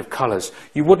Ryukyu kind of colors.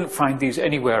 You wouldn't find these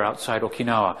anywhere outside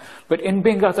Okinawa. But in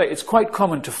Bingata, it's quite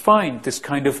common to find this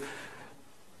kind of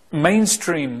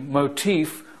mainstream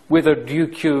motif with a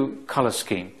Ryukyu color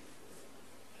scheme.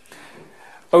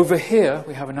 Over here,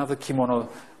 we have another kimono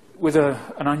with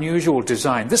an unusual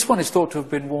design. This one is thought to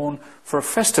have been worn for a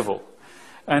festival,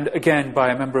 and again by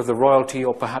a member of the royalty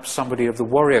or perhaps somebody of the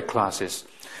warrior classes.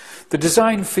 The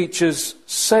design features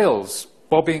sails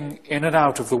bobbing in and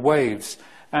out of the waves,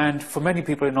 and for many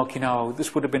people in Okinawa,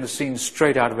 this would have been a scene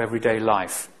straight out of everyday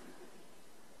life.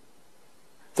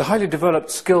 The highly developed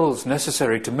skills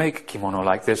necessary to make kimono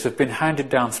like this have been handed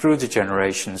down through the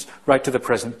generations right to the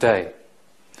present day.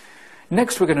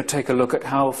 Next, we're going to take a look at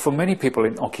how, for many people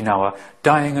in Okinawa,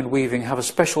 dyeing and weaving have a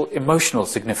special emotional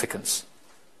significance.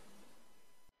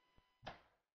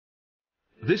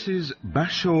 This is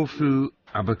basho-fu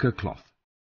abaka cloth.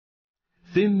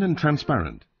 Thin and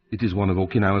transparent, it is one of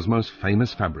Okinawa's most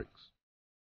famous fabrics.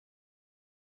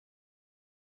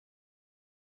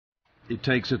 It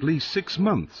takes at least 6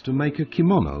 months to make a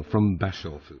kimono from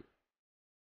basho-fu.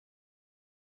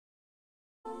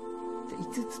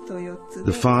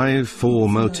 The 5-4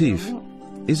 motif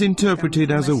is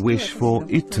interpreted as a wish for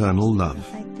eternal love.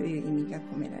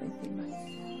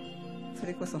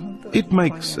 It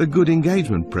makes a good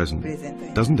engagement present,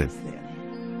 doesn't it?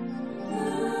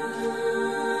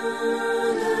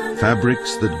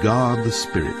 Fabrics that guard the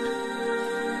spirit.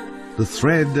 The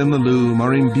thread and the loom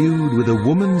are imbued with a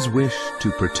woman's wish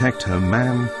to protect her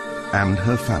man and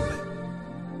her family.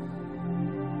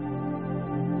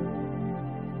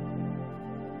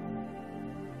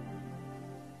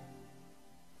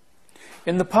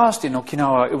 In the past in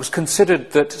Okinawa, it was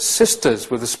considered that sisters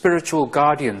were the spiritual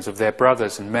guardians of their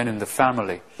brothers and men in the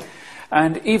family.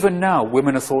 And even now,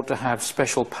 women are thought to have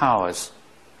special powers.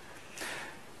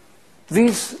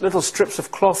 These little strips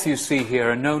of cloth you see here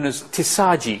are known as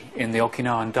tisaji in the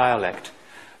Okinawan dialect.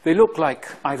 They look like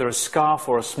either a scarf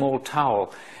or a small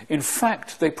towel. In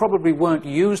fact, they probably weren't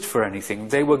used for anything.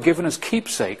 They were given as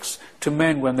keepsakes to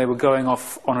men when they were going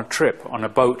off on a trip, on a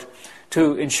boat,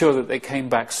 to ensure that they came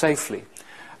back safely.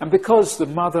 And because the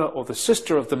mother or the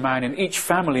sister of the man in each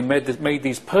family made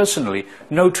these personally,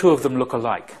 no two of them look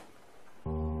alike.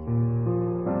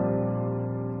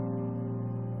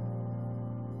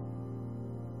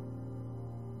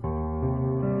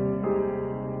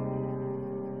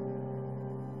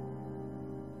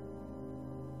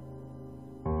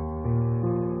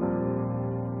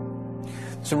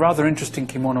 There's a rather interesting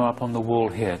kimono up on the wall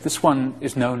here. This one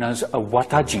is known as a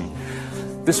watajin.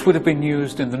 This would have been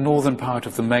used in the northern part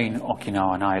of the main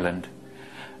Okinawan island.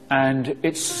 And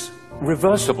it's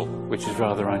reversible, which is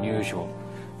rather unusual.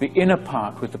 The inner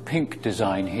part with the pink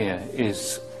design here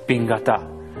is Bingata.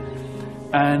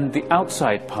 And the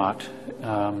outside part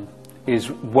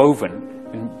is woven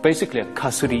in basically a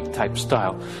kasuri type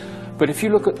style. But if you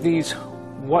look at this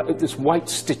white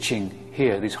stitching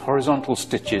here, these horizontal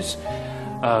stitches,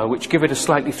 which give it a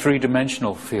slightly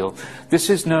three-dimensional feel. This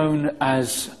is known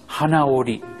as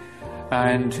hanaori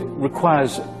and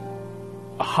requires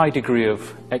a high degree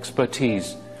of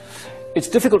expertise. It's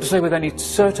difficult to say with any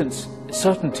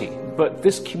certainty, but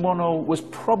this kimono was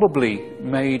probably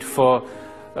made for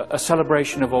a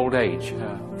celebration of old age,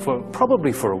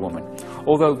 probably for a woman,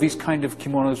 although these kind of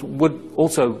kimonos would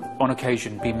also on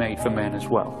occasion be made for men as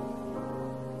well.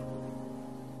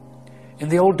 In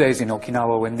the old days in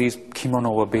Okinawa, when these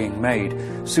kimono were being made,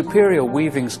 superior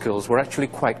weaving skills were actually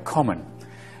quite common.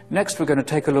 Next, we're going to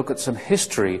take a look at some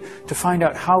history to find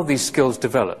out how these skills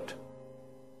developed.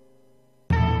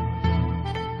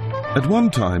 At one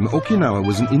time, Okinawa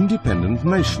was an independent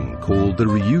nation called the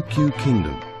Ryukyu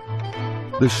Kingdom.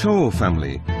 The Shō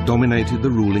family dominated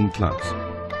the ruling class.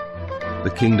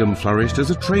 The kingdom flourished as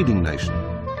a trading nation,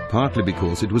 partly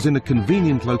because it was in a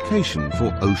convenient location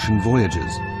for ocean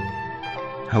voyages.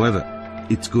 However,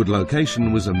 its good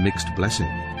location was a mixed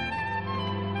blessing.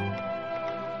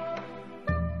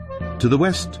 To the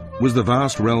west was the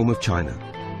vast realm of China.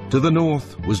 To the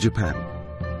north was Japan.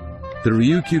 The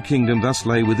Ryukyu Kingdom thus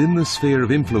lay within the sphere of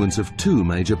influence of two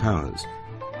major powers.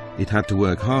 It had to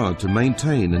work hard to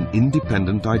maintain an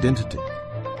independent identity.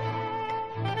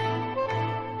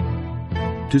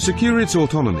 To secure its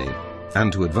autonomy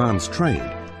and to advance trade,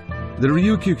 the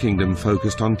Ryukyu Kingdom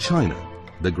focused on China,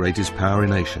 the greatest power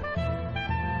in Asia.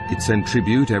 It sent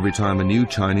tribute every time a new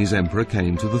Chinese emperor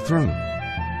came to the throne,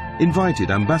 invited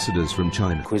ambassadors from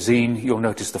China. Cuisine, you'll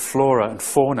notice the flora and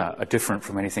fauna are different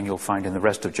from anything you'll find in the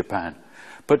rest of Japan.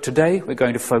 But today we're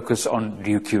going to focus on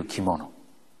Ryukyu Kimono.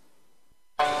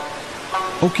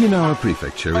 Okinawa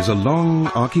Prefecture is a long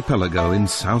archipelago in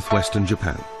southwestern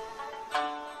Japan.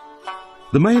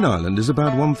 The main island is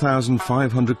about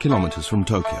 1,500 kilometers from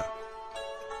Tokyo.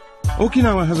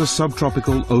 Okinawa has a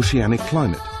subtropical oceanic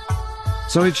climate,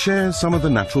 so it shares some of the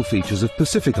natural features of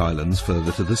Pacific islands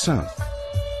further to the south,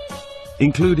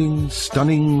 including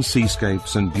stunning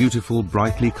seascapes and beautiful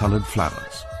brightly colored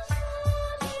flowers.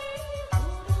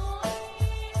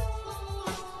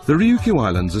 The Ryukyu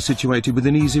Islands are situated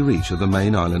within easy reach of the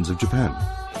main islands of Japan.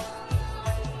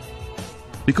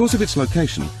 Because of its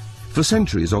location, for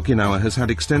centuries Okinawa has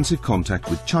had extensive contact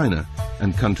with China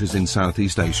and countries in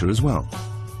Southeast Asia as well.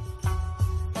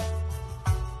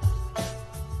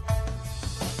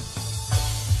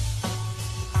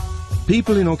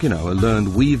 People in Okinawa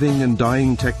learned weaving and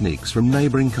dyeing techniques from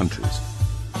neighbouring countries,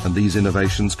 and these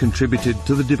innovations contributed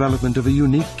to the development of a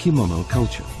unique kimono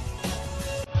culture.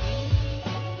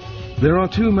 There are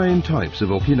two main types of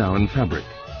Okinawan fabric.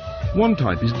 One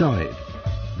type is dyed.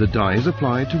 The dye is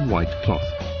applied to white cloth.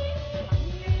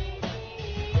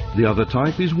 The other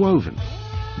type is woven.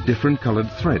 Different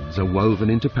coloured threads are woven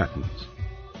into patterns.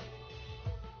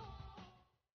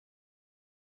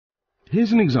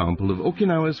 Here's an example of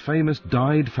Okinawa's famous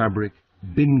dyed fabric,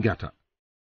 Bingata.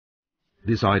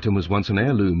 This item was once an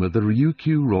heirloom of the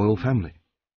Ryukyu royal family.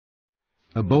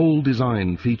 A bold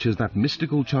design features that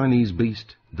mystical Chinese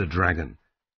beast, the dragon.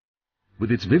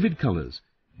 With its vivid colours,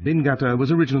 Bingata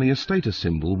was originally a status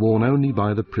symbol worn only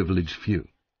by the privileged few.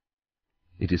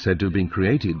 It is said to have been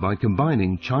created by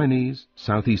combining Chinese,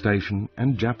 Southeast Asian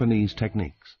and Japanese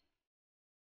techniques.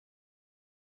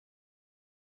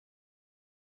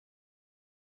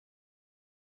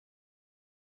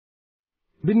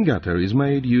 Bingata is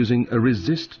made using a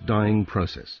resist dyeing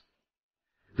process.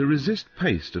 The resist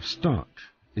paste of starch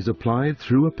is applied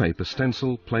through a paper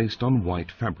stencil placed on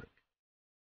white fabric.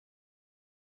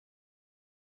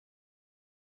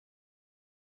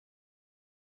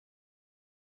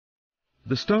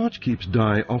 The starch keeps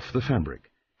dye off the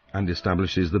fabric and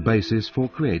establishes the basis for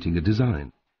creating a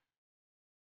design.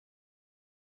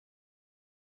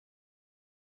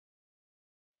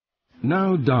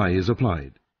 Now dye is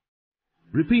applied.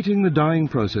 Repeating the dyeing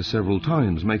process several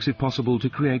times makes it possible to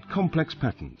create complex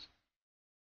patterns.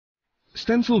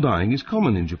 Stencil dyeing is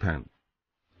common in Japan,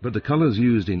 but the colours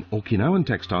used in Okinawan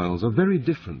textiles are very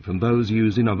different from those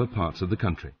used in other parts of the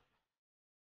country.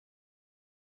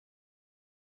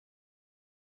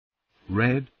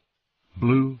 Red,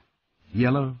 blue,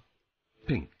 yellow,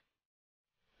 pink.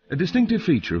 A distinctive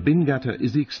feature of Bingata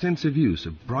is the extensive use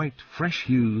of bright, fresh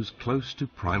hues close to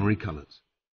primary colours.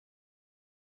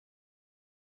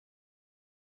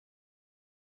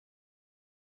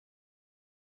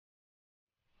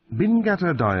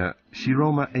 Bingata dyer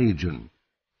Shiroma Eijun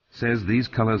says these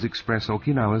colours express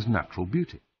Okinawa's natural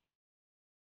beauty.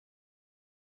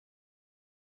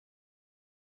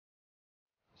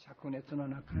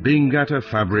 Bingata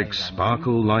fabrics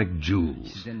sparkle like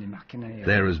jewels.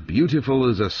 They're as beautiful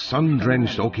as a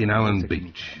sun-drenched Okinawan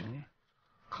beach.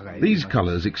 These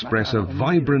colours express a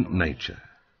vibrant nature,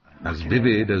 as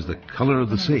vivid as the colour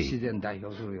of the sea.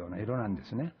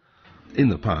 In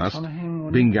the past,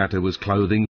 Bingata was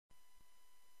clothing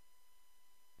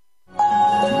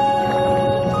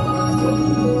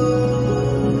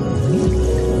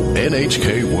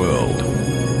NHK World.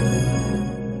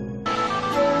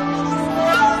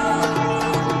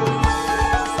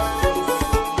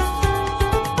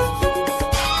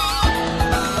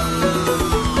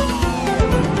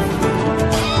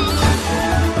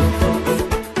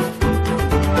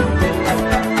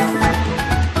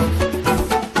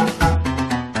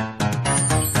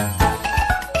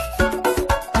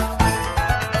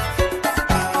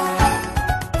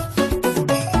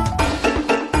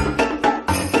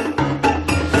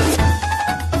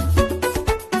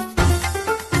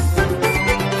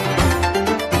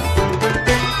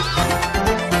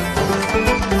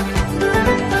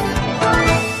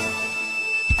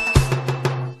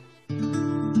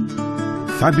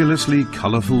 fabulously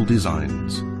colourful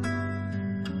designs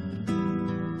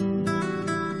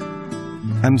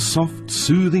and soft,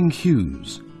 soothing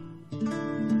hues.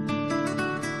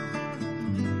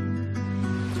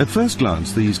 At first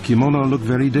glance, these kimono look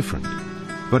very different,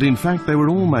 but in fact they were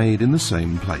all made in the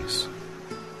same place.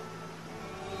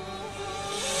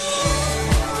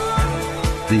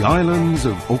 The islands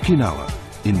of Okinawa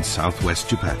in southwest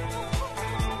Japan.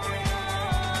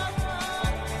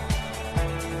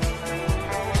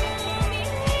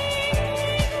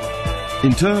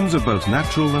 In terms of both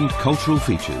natural and cultural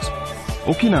features,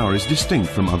 Okinawa is distinct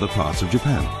from other parts of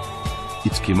Japan.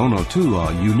 Its kimono too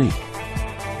are unique.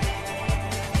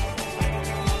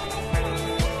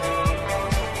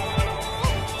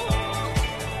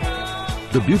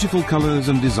 The beautiful colors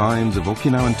and designs of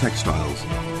Okinawan textiles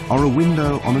are a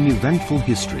window on an eventful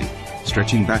history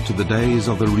stretching back to the days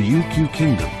of the Ryukyu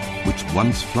kingdom, which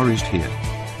once flourished here.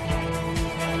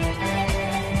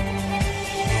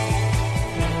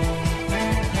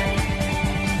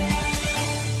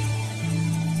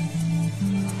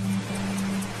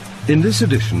 In this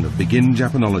edition of Begin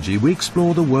Japanology, we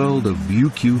explore the world of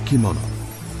Ryukyu Kimono.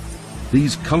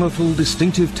 These colorful,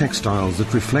 distinctive textiles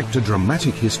that reflect a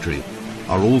dramatic history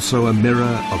are also a mirror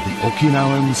of the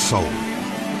Okinawan soul.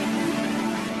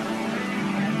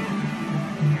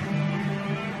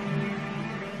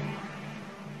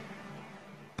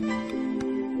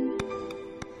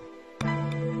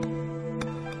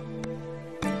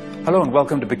 Hello and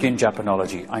welcome to Begin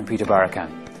Japanology. I'm Peter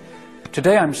Barakan.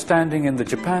 Today I'm standing in the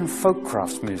Japan Folk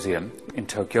Crafts Museum in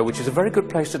Tokyo, which is a very good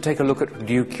place to take a look at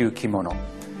Ryukyu Kimono.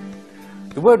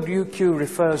 The word Ryukyu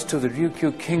refers to the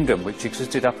Ryukyu kingdom, which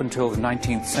existed up until the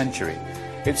 19th century.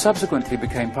 It subsequently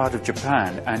became part of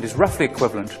Japan and is roughly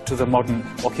equivalent to the modern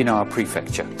Okinawa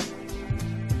prefecture.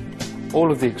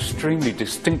 All of the extremely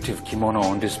distinctive kimono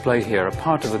on display here are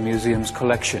part of the museum's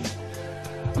collection.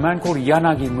 A man called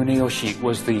Yanagi Muneyoshi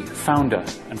was the founder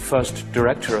and first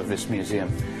director of this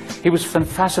museum. He was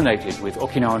fascinated with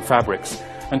Okinawan fabrics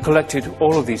and collected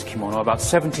all of these kimono about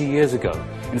 70 years ago.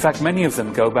 In fact, many of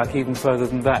them go back even further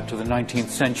than that, to the 19th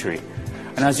century.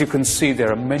 And as you can see,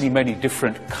 there are many, many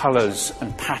different colors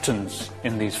and patterns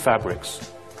in these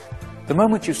fabrics. The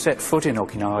moment you set foot in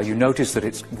Okinawa, you notice that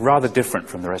it's rather different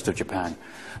from the rest of Japan.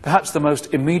 Perhaps the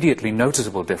most immediately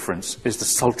noticeable difference is the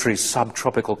sultry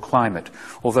subtropical climate,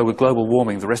 although with global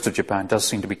warming, the rest of Japan does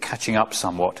seem to be catching up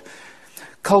somewhat.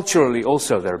 Culturally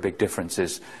also there are big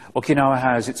differences. Okinawa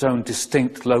has its own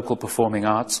distinct local performing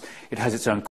arts. It has its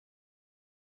own...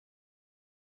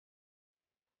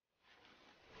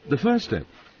 The first step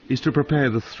is to prepare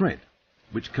the thread,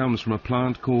 which comes from a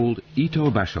plant called ito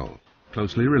basho,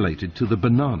 closely related to the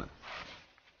banana.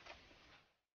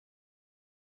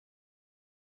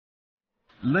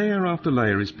 Layer after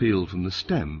layer is peeled from the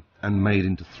stem and made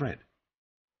into thread.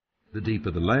 The deeper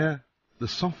the layer, the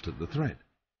softer the thread.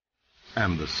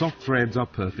 And the soft threads are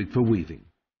perfect for weaving.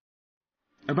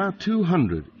 About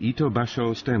 200 ito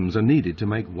basho stems are needed to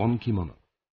make one kimono.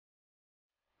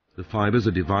 The fibers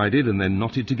are divided and then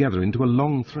knotted together into a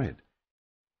long thread.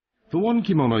 For one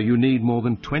kimono you need more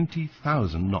than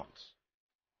 20,000 knots.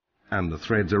 And the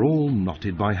threads are all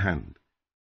knotted by hand.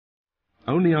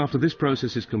 Only after this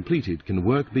process is completed can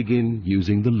work begin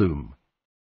using the loom.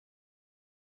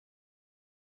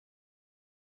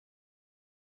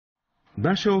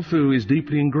 Basho fu is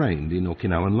deeply ingrained in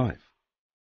Okinawan life.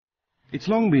 It's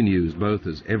long been used both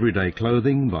as everyday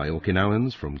clothing by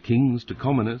Okinawans from kings to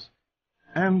commoners,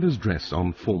 and as dress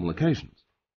on formal occasions.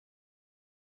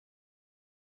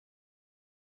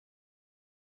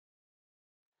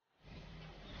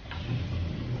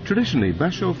 Traditionally,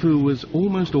 basho fu was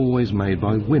almost always made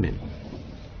by women.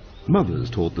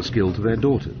 Mothers taught the skill to their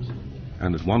daughters,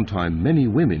 and at one time many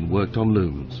women worked on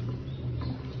looms.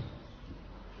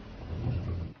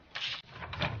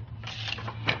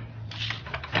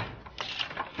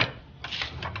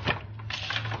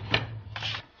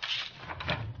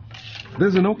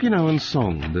 There's an Okinawan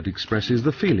song that expresses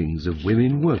the feelings of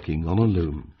women working on a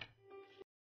loom.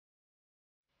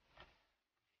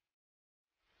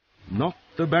 Knot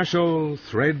the basho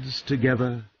threads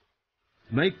together,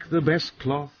 make the best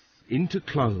cloth into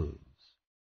clothes,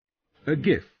 a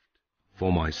gift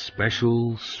for my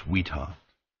special sweetheart.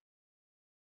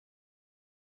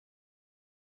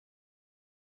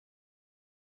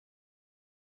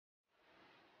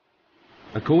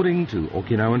 According to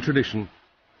Okinawan tradition,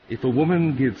 if a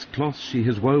woman gives cloth she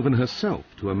has woven herself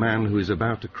to a man who is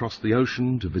about to cross the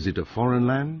ocean to visit a foreign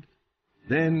land,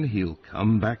 then he'll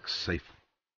come back safely.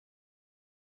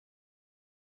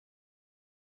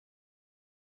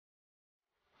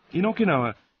 In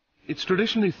Okinawa, it's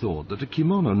traditionally thought that a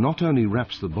kimono not only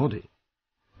wraps the body,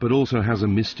 but also has a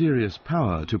mysterious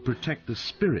power to protect the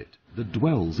spirit that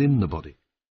dwells in the body.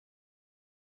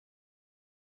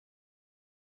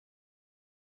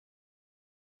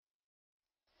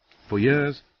 For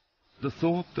years, the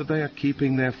thought that they are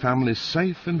keeping their families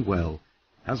safe and well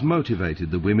has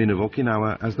motivated the women of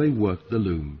Okinawa as they work the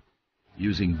loom,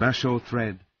 using basho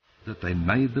thread that they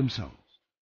made themselves.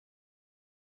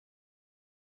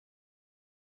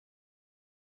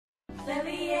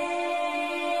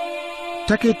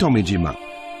 Taketomijima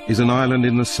is an island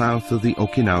in the south of the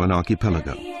Okinawan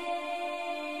archipelago.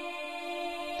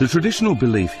 The traditional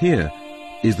belief here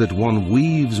is that one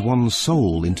weaves one's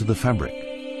soul into the fabric.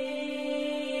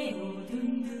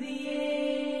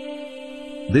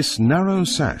 This narrow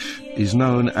sash is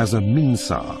known as a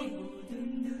minsa.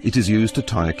 It is used to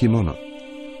tie a kimono.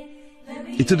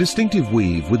 It's a distinctive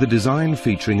weave with a design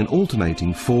featuring an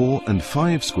alternating 4 and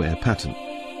 5 square pattern.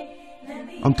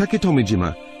 On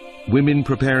Taketomijima, women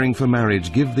preparing for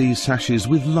marriage give these sashes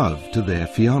with love to their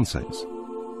fiancés.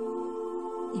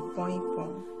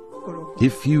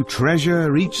 If you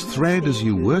treasure each thread as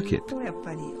you work it,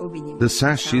 the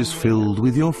sash is filled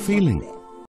with your feeling.